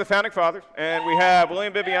John Roca, the founding fathers, and we have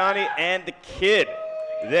William Bibbiani and the kid.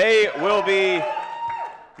 They will be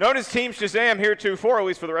known as Team Shazam heretofore, at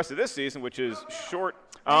least for the rest of this season, which is short.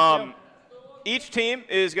 Each team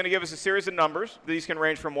is going to give us a series of numbers. These can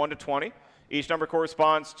range from 1 to 20. Each number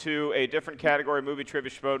corresponds to a different category: movie, trivia,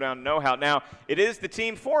 showdown, know-how. Now, it is the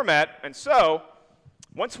team format, and so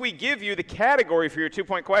once we give you the category for your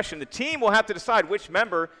 2-point question, the team will have to decide which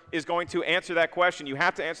member is going to answer that question. You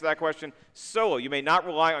have to answer that question solo. You may not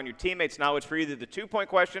rely on your teammates' knowledge for either the 2-point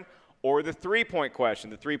question or the 3-point question.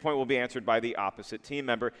 The 3-point will be answered by the opposite team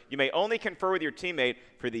member. You may only confer with your teammate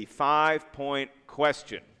for the 5-point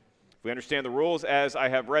question. If we understand the rules as I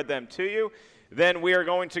have read them to you, then we are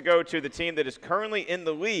going to go to the team that is currently in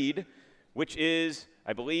the lead, which is,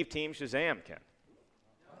 I believe, Team Shazam, Ken.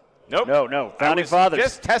 Nope. No. Founding fathers.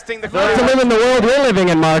 Just testing the To live in the world you're living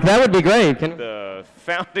in, Mark. That would be great. The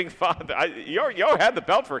founding father. You had the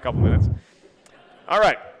belt for a couple minutes. All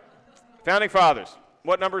right. Founding fathers.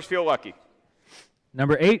 What numbers feel lucky?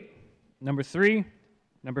 Number 8, number 3,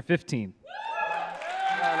 number 15.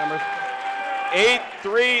 8,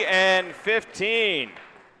 3, and 15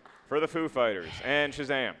 for the Foo Fighters. And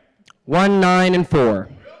Shazam. 1, 9, and 4.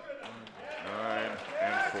 9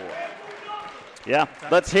 and 4. Yeah,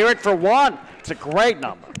 let's hear it for 1. It's a great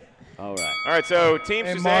number. All right. All right, so Team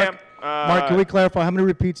Hey, Shazam. Mark, can we clarify how many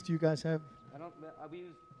repeats do you guys have? We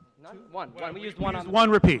used none? One. We used one on One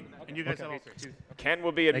repeat. And you guys have also 2. Ken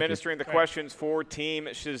will be administering the questions for Team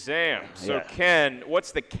Shazam. So, Yeah. Ken,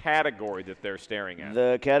 what's the category that they're staring at?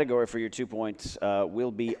 The category for your 2 points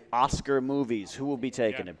will be Oscar movies. Who will be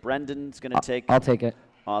taking it? Brendan's going to take I'll take it.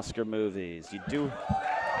 Oscar movies. You do.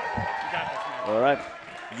 All right.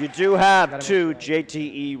 You do have 2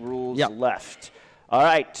 JTE rules left. All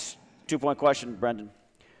right. 2-point question, Brendan.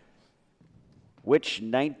 Which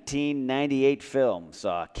 1998 film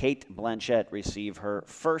saw Cate Blanchett receive her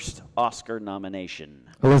first Oscar nomination?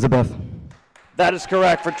 Elizabeth. That is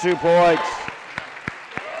correct for 2 points.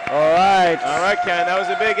 All right. All right, Ken, that was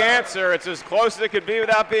a big answer. It's as close as it could be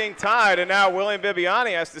without being tied. And now William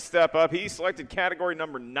Bibbiani has to step up. He selected category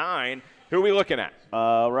number 9. Who are we looking at?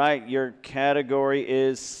 All right. Your category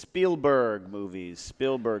is Spielberg movies.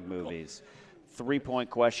 Spielberg movies. 3-point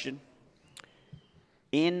question.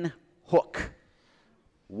 In Hook,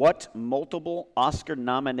 what multiple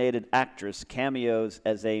Oscar-nominated actress cameos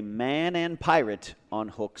as a man and pirate on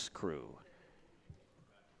Hook's crew?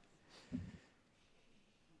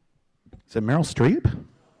 Is it Meryl Streep?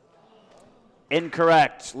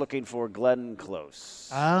 Incorrect. Looking for Glenn Close.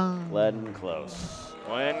 Ah. Glenn Close.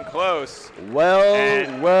 Glenn Close. Well.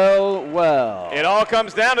 It all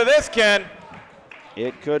comes down to this, Ken.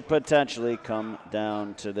 It could potentially come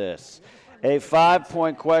down to this. A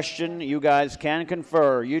 5-point question. You guys can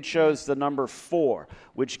confer. You chose the number 4,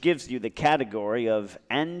 which gives you the category of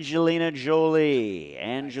Angelina Jolie.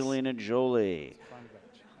 Angelina Jolie.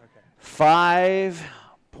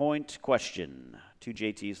 5-point question. 2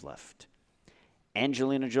 JTs left.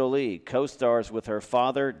 Angelina Jolie co-stars with her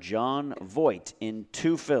father, Jon Voight, in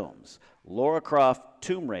 2 films, Lara Croft,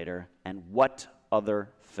 Tomb Raider, and what other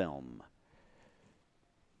film?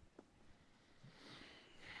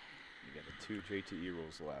 You got the 2 JTE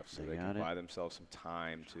rules left, so they can buy themselves some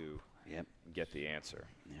time to get the answer.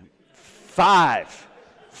 5,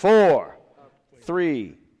 4,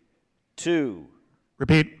 3, 2.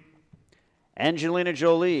 Repeat. Angelina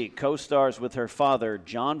Jolie co-stars with her father,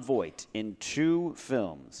 Jon Voight, in 2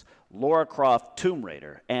 films, Lara Croft, Tomb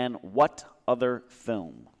Raider, and what other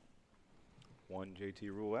film? 1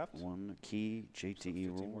 JT rule left. 1 key JTE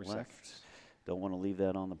rule left. Seconds. Don't want to leave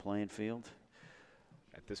that on the playing field.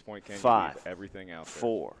 At this point, can you 5, leave everything out there?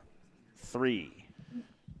 4, 3,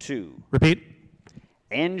 2. Repeat.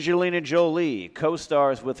 Angelina Jolie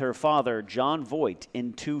co-stars with her father, Jon Voight,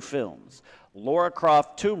 in 2 films, Lara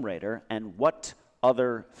Croft, Tomb Raider, and what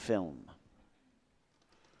other film?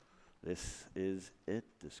 This is it.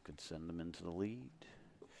 This could send them into the lead.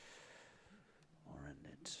 Or in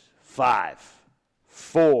it. 5,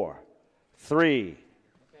 4, 3,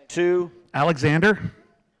 2. Alexander.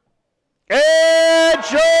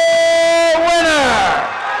 It's your winner!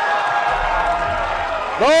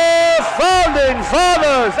 The Founding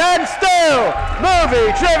Fathers and still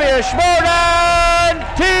Movie Trivia Schmoedown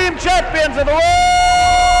Team Champions of the World,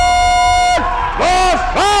 the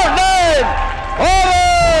Founding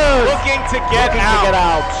Fathers! Looking to get out.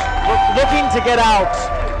 Looking to get out.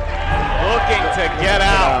 Looking to get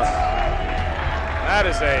out. That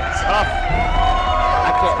is a tough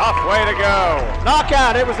way to go.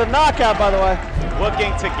 Knockout. It was a knockout, by the way.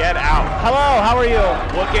 Looking to get out. Hello, how are you?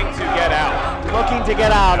 Looking to get out. Looking to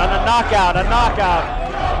get out on a knockout,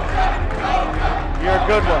 You're a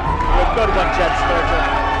good one. You're a good one, Jed Sturger.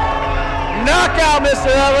 Knockout,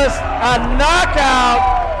 Mr. Ellis. A knockout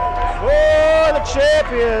for the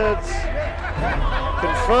champions.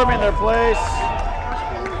 Confirming their place.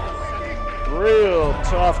 Real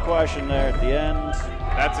tough question there at the end.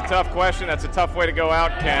 That's a tough question. That's a tough way to go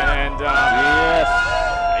out, Ken. And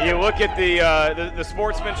yes, you look at the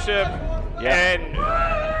sportsmanship, and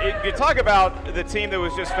you talk about the team that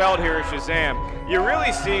was just felled here at Shazam. You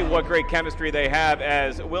really see what great chemistry they have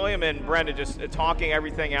as William and Brenda just talking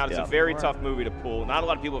everything out. It's a very tough movie to pull. Not a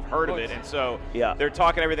lot of people have heard of it, and so they're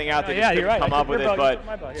talking everything out. They just couldn't come up with it,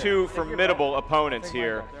 but 2 formidable opponents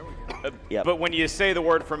here. But when you say the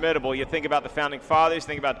word formidable, you think about the Founding Fathers,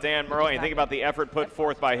 think about Dan Murrell, and you think about the effort put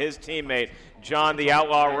forth by his teammate, John the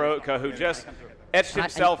Outlaw Roca, who just etched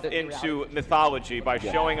himself into mythology by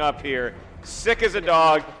showing up here sick as a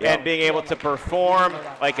dog and being able to perform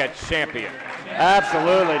like a champion.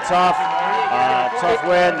 Absolutely tough. Tough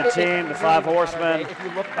win. The team, the 5 horsemen,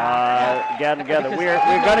 getting together. We're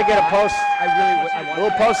going to get a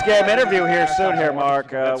little post-game interview here soon here,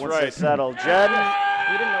 Mark, once they settle.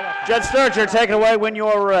 Jed Sturger, take it away when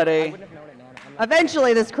you're ready.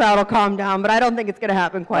 Eventually this crowd will calm down, but I don't think it's going to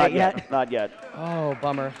happen quite yet. Not yet. Oh,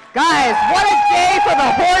 bummer. Guys, what a day for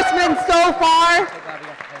the horsemen so far.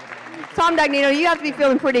 Tom Dagnino, you have to be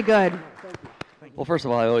feeling pretty good. Well, first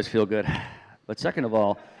of all, I always feel good. But second of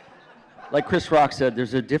all, like Chris Rock said,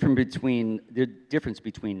 there's a difference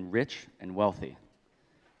between rich and wealthy.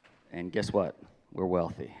 And guess what? We're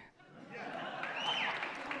wealthy.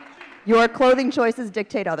 Your clothing choices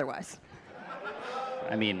dictate otherwise.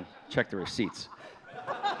 I mean, check the receipts.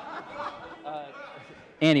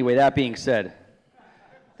 Anyway, that being said,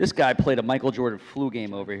 this guy played a Michael Jordan flu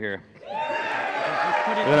game over here.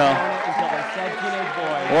 You know,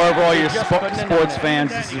 or for all your sports fans,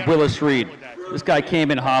 this is Willis Reed. This guy came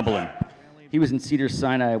in hobbling. He was in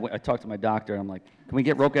Cedars-Sinai. I talked to my doctor. I'm like, can we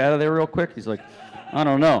get Roca out of there real quick? He's like, I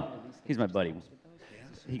don't know. He's my buddy.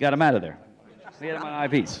 He got him out of there. He had him on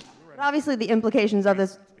IVs. But obviously the implications of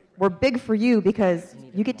this were big for you because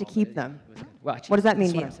you get to keep them. What does that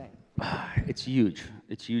mean to you? It's huge.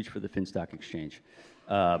 It's huge for the Finstock Exchange.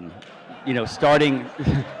 You know, starting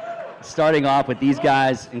off with these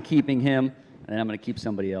guys and keeping him, and I'm going to keep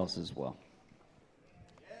somebody else as well.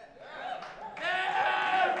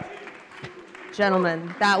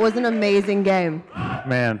 Gentlemen, that was an amazing game.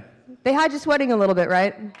 Man. They had you sweating a little bit,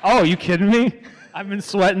 right? Oh, you kidding me? I've been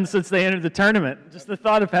sweating since they entered the tournament. Just the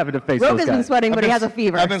thought of having to face those guys. Roca's been sweating, but he has a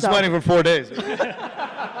fever. I've been sweating for 4 days.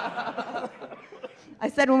 I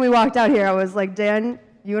said when we walked out here, I was like, Dan,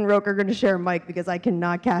 you and Roca are going to share a mic because I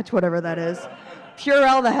cannot catch whatever that is.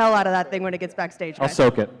 Purell the hell out of that thing when it gets backstage. I'll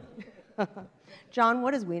soak it. John,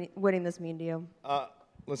 what does winning this mean to you?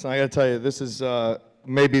 Listen, I got to tell you, this is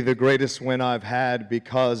maybe the greatest win I've had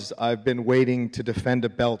because I've been waiting to defend a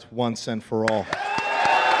belt once and for all.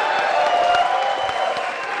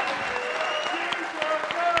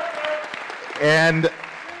 And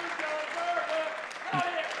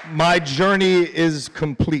my journey is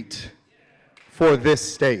complete for this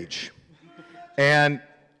stage. And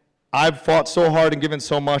I've fought so hard and given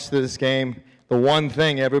so much to this game. The one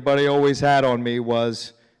thing everybody always had on me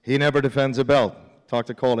was he never defends a belt. Talk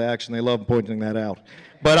to Call to Action. They love pointing that out.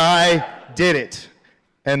 But I did it.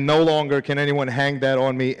 And no longer can anyone hang that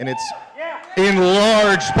on me. And it's in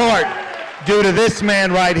large part due to this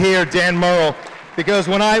man right here, Dan Murrell. Because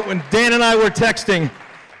when Dan and I were texting,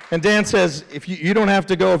 and Dan says, if you don't have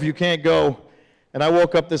to go if you can't go. And I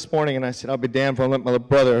woke up this morning and I said, I'll be damned if I let my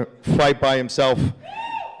brother fight by himself.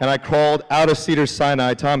 And I crawled out of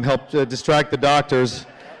Cedars-Sinai. Tom helped distract the doctors.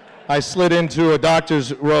 I slid into a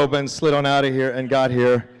doctor's robe and slid on out of here and got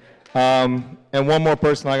here. And one more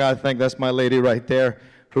person I got to thank, that's my lady right there,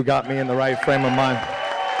 who got me in the right frame of mind.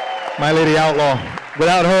 My lady Outlaw.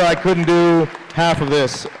 Without her, I couldn't do half of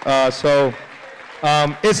this.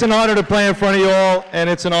 It's an honor to play in front of you all, and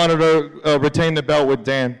it's an honor to retain the belt with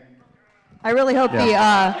Dan. I really hope the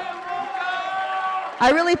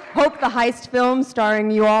heist film starring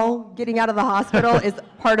you all getting out of the hospital is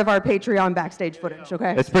part of our Patreon backstage footage.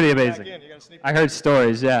 Okay. It's pretty amazing. I heard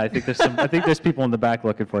stories. Yeah, I think there's people in the back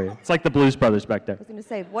looking for you. It's like the Blues Brothers back there. I was going to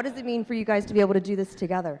say, what does it mean for you guys to be able to do this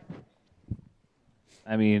together?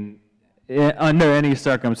 I mean, under any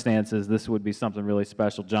circumstances, this would be something really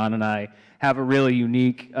special. John and I have a really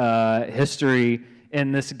unique history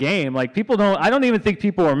in this game. Like I don't even think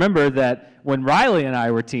people remember that when Riley and I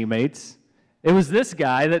were teammates, it was this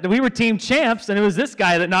guy that we were team champs, and it was this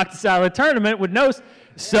guy that knocked us out of the tournament with no.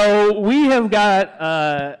 So we have got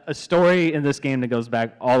a story in this game that goes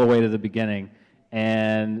back all the way to the beginning,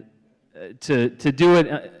 and to do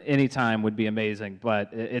it anytime would be amazing.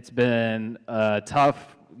 But it's been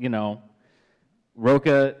tough,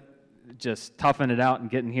 Roca just toughing it out and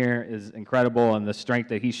getting here is incredible, and the strength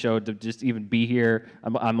that he showed to just even be here.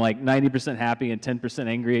 I'm like 90% happy and 10%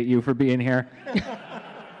 angry at you for being here.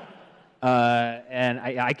 And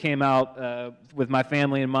I came out with my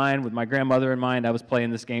family in mind, with my grandmother in mind. I was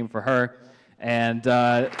playing this game for her, and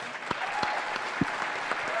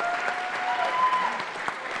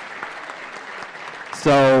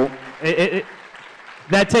so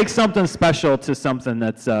that takes something special to something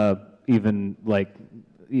that's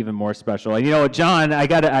even more special. And John, I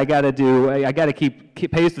gotta keep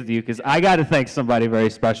pace with you, because I gotta thank somebody very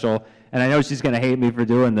special. And I know she's gonna hate me for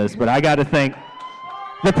doing this, but I gotta thank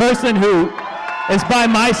the person who is by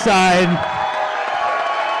my side.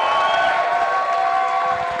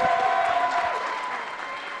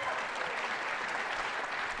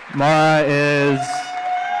 Mara is.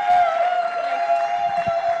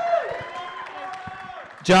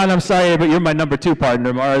 John, I'm sorry, but you're my number 2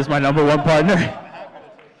 partner. Mara is my number 1 partner.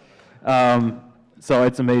 So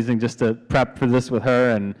it's amazing just to prep for this with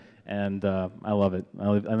her, and I love it. I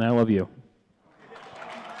love you.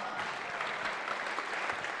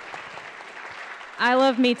 I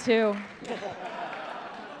love me too.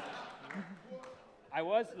 I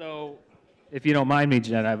was, though, if you don't mind me,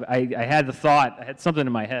 Jen, I had the thought, I had something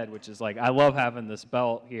in my head, which is like, I love having this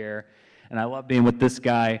belt here, and I love being with this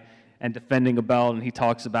guy and defending a belt, and he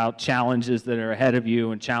talks about challenges that are ahead of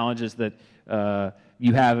you and challenges that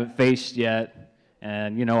you haven't faced yet.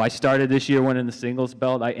 And, I started this year winning the singles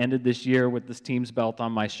belt. I ended this year with this team's belt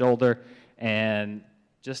on my shoulder. And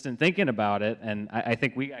just in thinking about it, and I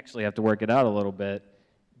think we actually have to work it out a little bit,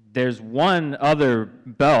 there's one other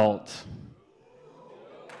belt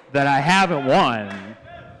that I haven't won.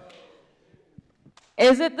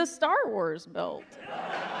 Is it the Star Wars belt?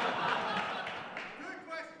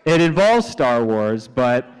 It involves Star Wars,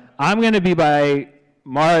 but I'm going to be by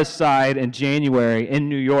Mara's side in January in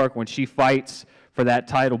New York when she fights for that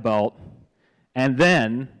title belt. And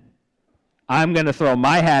then I'm going to throw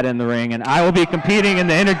my hat in the ring, and I will be competing in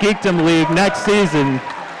the Inner Geekdom League next season.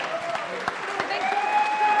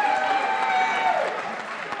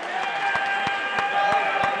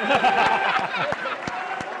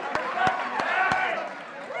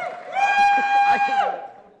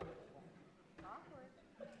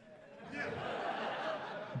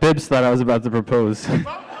 Bibbs thought I was about to propose.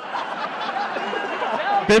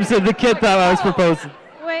 Bibbs said the kid thought I was proposing.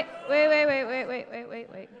 Wait.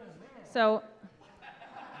 So,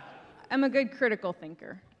 I'm a good critical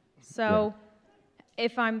thinker. So,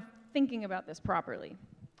 if I'm thinking about this properly,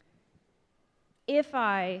 if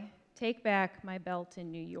I take back my belt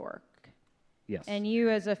in New York, yes, and you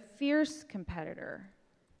as a fierce competitor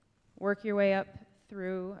work your way up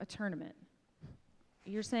through a tournament,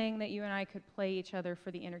 you're saying that you and I could play each other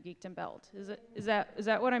for the Inner Geekdom belt. Is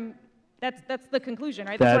that what I'm? That's the conclusion,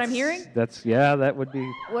 right? That's what I'm hearing. That would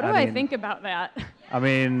be. What do I think about that? I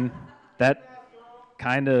mean, that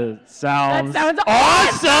kind of sounds. That sounds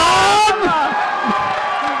awesome.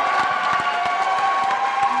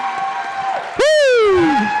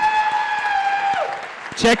 Woo!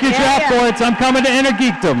 Check your draft boards. I'm coming to Inner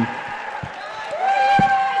Geekdom.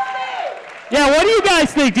 Yeah, what do you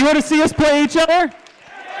guys think? Do you want to see us play each other?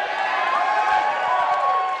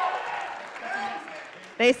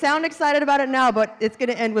 They sound excited about it now, but it's going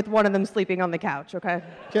to end with one of them sleeping on the couch, okay?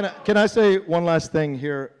 Can I say one last thing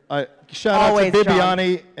here? Shout Always, out to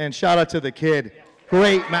Bibiani and shout out to the kid.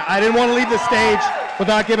 Great, man. I didn't want to leave the stage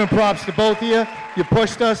without giving props to both of you. You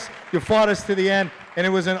pushed us, you fought us to the end, and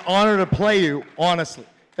it was an honor to play you, honestly.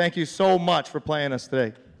 Thank you so much for playing us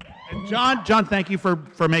today. And John, thank you for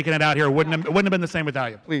making it out here. It wouldn't have been the same without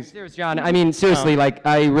you. Please. Seriously, John, I mean, seriously, like,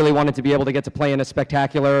 I really wanted to be able to get to play in a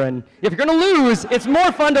spectacular, and if you're going to lose, it's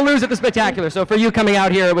more fun to lose at the spectacular. So for you coming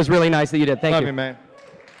out here, it was really nice that you did. Thank you. Love you, man.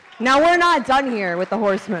 Now, we're not done here with the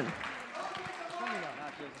Horsemen.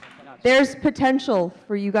 There's potential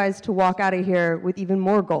for you guys to walk out of here with even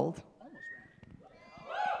more gold.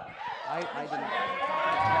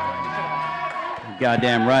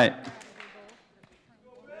 Goddamn right.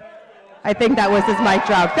 I think that was his mic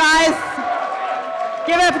drop. Guys,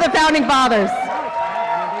 give it up for the Founding Fathers.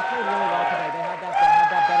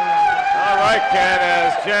 All right, Ken,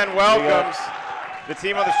 as Jen welcomes the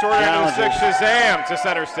team on the short end of the 6 Shazam to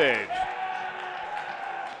center stage.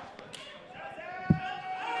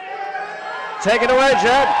 Take it away,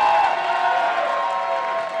 Jen.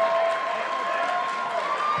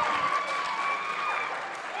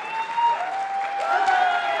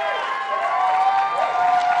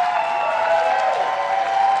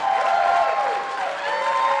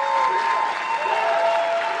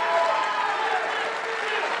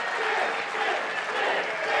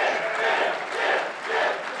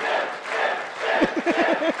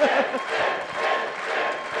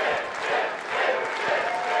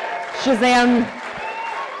 Shazam.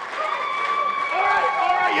 All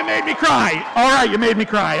right, you made me cry. All right, you made me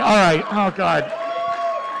cry. All right. Oh, God.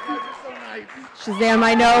 Shazam,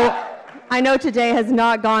 I know today has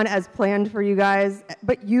not gone as planned for you guys,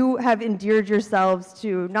 but you have endeared yourselves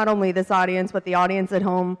to not only this audience, but the audience at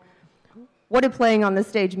home. What did playing on this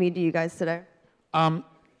stage mean to you guys today?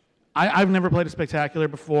 I've never played a spectacular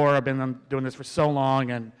before. I've been doing this for so long,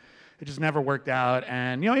 and it just never worked out.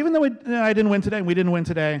 And, even though I didn't win today, and we didn't win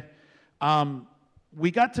today,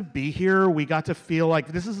 we got to be here. We got to feel like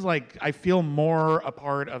this is like I feel more a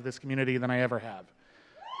part of this community than I ever have.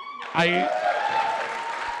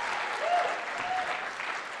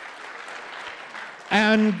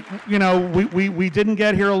 And we didn't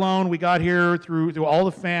get here alone. We got here through all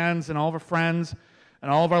the fans and all of our friends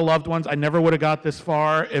and all of our loved ones. I never would have got this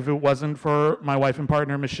far if it wasn't for my wife and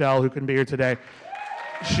partner Michelle, who couldn't be here today.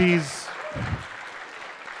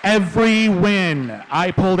 Every win I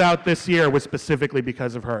pulled out this year was specifically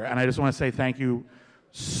because of her, and I just want to say thank you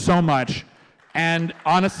so much. And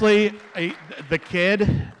honestly, the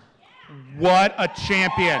kid, what a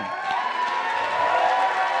champion.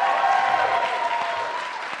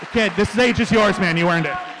 The kid, this stage is yours, man. You earned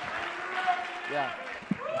it. Yeah.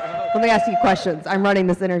 Let me ask you questions. I'm running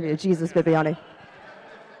this interview. Jesus, Bibiani.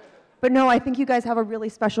 But no, I think you guys have a really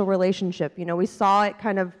special relationship. We saw it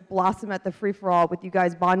kind of blossom at the free-for-all with you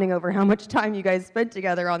guys bonding over how much time you guys spent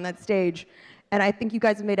together on that stage. And I think you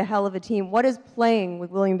guys have made a hell of a team. What has playing with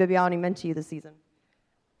William Bibiani meant to you this season?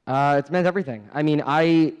 It's meant everything. I mean,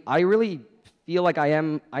 I really feel like I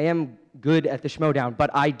am good at the Schmodown, but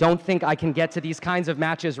I don't think I can get to these kinds of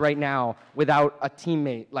matches right now without a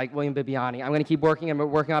teammate like William Bibiani. I'm going to keep working on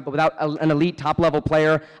it, but without an elite top-level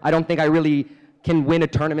player, I don't think I really can win a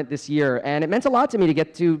tournament this year. And it meant a lot to me to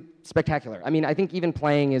get to spectacular. I mean, I think even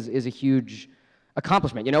playing is a huge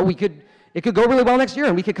accomplishment. It could go really well next year,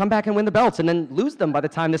 and we could come back and win the belts and then lose them by the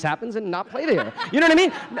time this happens and not play there. You know what I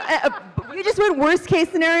mean? You just went worst case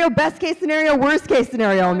scenario, best case scenario, worst case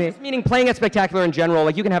scenario on me. Just meaning playing at spectacular in general,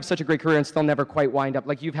 like you can have such a great career and still never quite wind up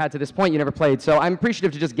like you've had to this point. You never played. So I'm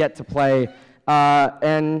appreciative to just get to play.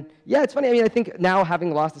 And yeah, it's funny. I mean, I think now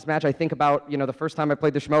having lost this match, I think about, the first time I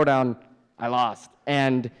played the Schmodown, I lost.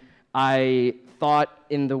 And I thought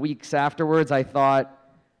in the weeks afterwards,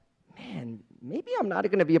 man, maybe I'm not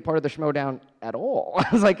going to be a part of the Schmodown at all. I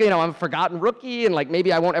was like, I'm a forgotten rookie, and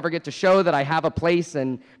maybe I won't ever get to show that I have a place,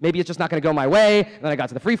 and maybe it's just not going to go my way. And then I got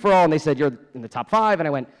to the free-for-all, and they said, you're in the top 5, and I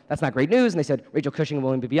went, that's not great news. And they said, Rachel Cushing and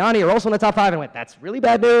William Bibiani are also in the top 5, and I went, that's really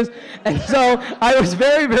bad news. And so I was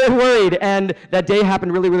very, very worried, and that day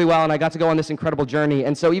happened really, really well, and I got to go on this incredible journey.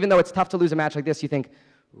 And so even though it's tough to lose a match like this, you think,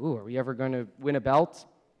 ooh, are we ever going to win a belt?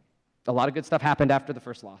 A lot of good stuff happened after the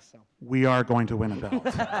first loss. So. We are going to win a belt.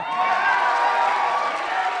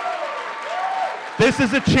 This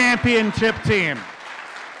is a championship team.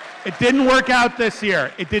 It didn't work out this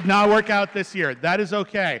year. It did not work out this year. That is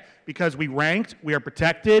okay, because we ranked, we are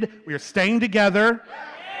protected, we are staying together.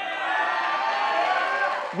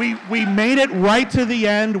 We made it right to the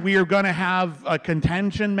end. We are going to have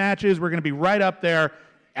contention matches. We're going to be right up there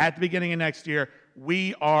at the beginning of next year.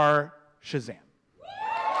 We are Shazam.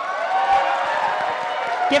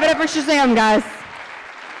 Give it up for Shazam, guys.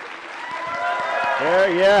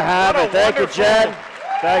 There you have What it. a Thank you, wonderful Chad.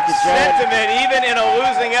 Thank you, Chad. Sentiment, even in a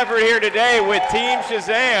losing effort here today with Team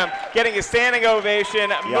Shazam getting a standing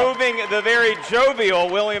ovation, moving the very jovial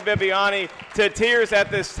William Bibbiani to tears at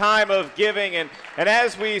this time of giving. And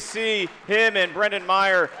as we see him and Brendan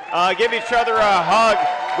Meyer give each other a hug,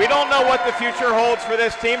 we don't know what the future holds for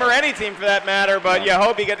this team, or any team for that matter, but you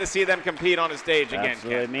hope you get to see them compete on a stage again.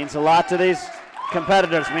 Absolutely. It means a lot to these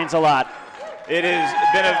competitors. It means a lot. It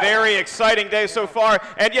has been a very exciting day so far.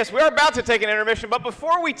 And yes, we are about to take an intermission, but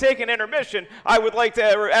before we take an intermission, I would like to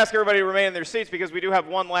ask everybody to remain in their seats because we do have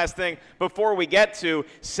one last thing before we get to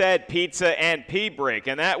said pizza and pee break.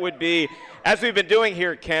 And that would be, as we've been doing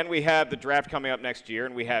here, Ken, we have the draft coming up next year,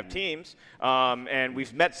 and we have teams. And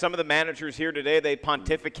we've met some of the managers here today. They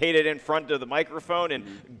pontificated in front of the microphone in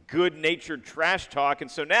good-natured trash talk.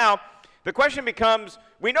 And so now the question becomes,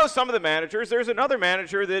 we know some of the managers. There's another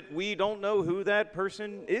manager that we don't know who that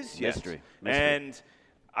person is yet. Mystery. And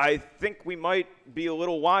I think we might be a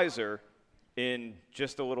little wiser in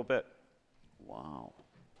just a little bit. Wow.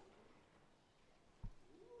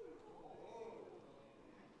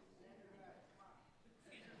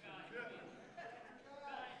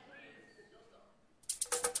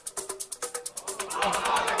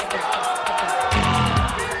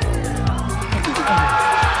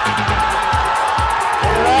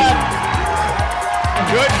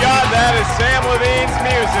 Good God, that is Sam Levine's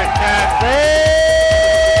music, Ken.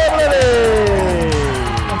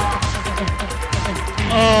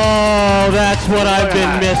 Oh, that's what I've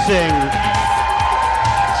been missing.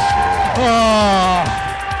 Oh.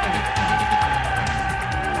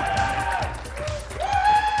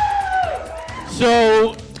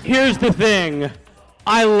 So here's the thing.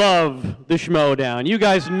 I love the Schmodown. You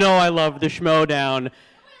guys know I love the Schmodown.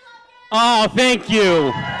 Oh, thank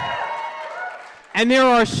you. And there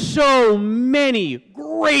are so many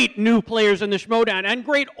great new players in the Schmodown and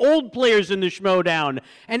great old players in the Schmodown.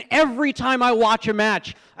 And every time I watch a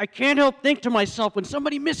match, I can't help think to myself, when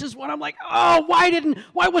somebody misses one, I'm like, oh,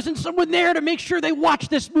 why wasn't someone there to make sure they watched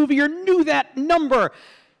this movie or knew that number?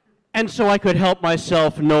 And so I could help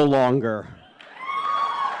myself no longer.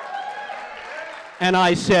 And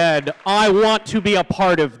I said, I want to be a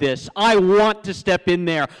part of this. I want to step in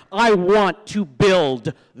there. I want to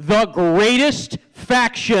build the greatest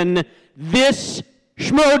faction this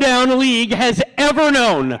Schmodown League has ever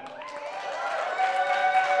known.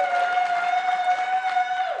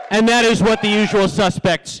 And that is what the usual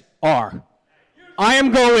suspects are. I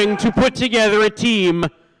am going to put together a team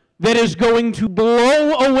that is going to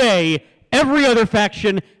blow away every other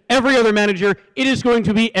faction, every other manager. It is going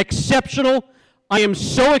to be exceptional. I am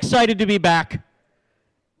so excited to be back.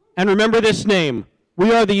 And remember this name.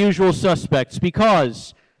 We are the usual suspects,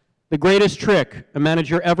 because the greatest trick a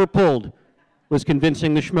manager ever pulled was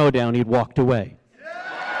convincing the Schmodown he'd walked away.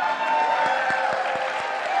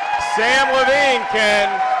 Sam Levine, Ken.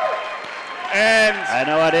 And I had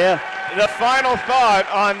no idea. The final thought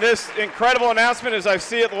on this incredible announcement, as I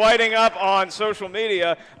see it lighting up on social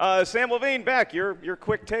media. Sam Levine, back. Your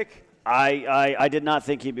quick take. I did not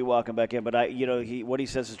think he'd be walking back in, but what he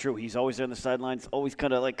says is true. He's always there on the sidelines, always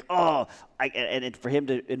kind of like, and for him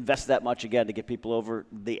to invest that much again to get people over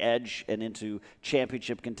the edge and into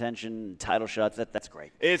championship contention, title shots, that's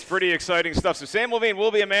great. It's pretty exciting stuff. So Sam Levine will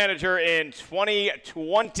be a manager in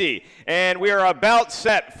 2020, and we are about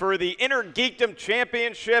set for the Inner Geekdom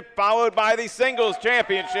Championship, followed by the Singles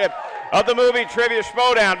Championship of the Movie Trivia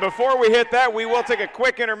Schmodown. Before we hit that, we will take a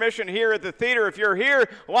quick intermission here at the theater. If you're here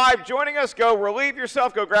live joining us, go relieve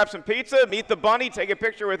yourself, go grab some pizza, meet the bunny, take a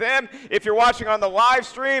picture with him. If you're watching on the live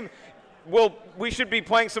stream, we should be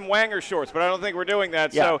playing some Wanger shorts, but I don't think we're doing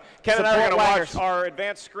that. Yeah. So Ken and I are going to Wangers. watch our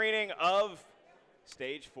advanced screening of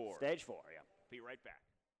Stage 4. Stage 4, yeah. Be right back.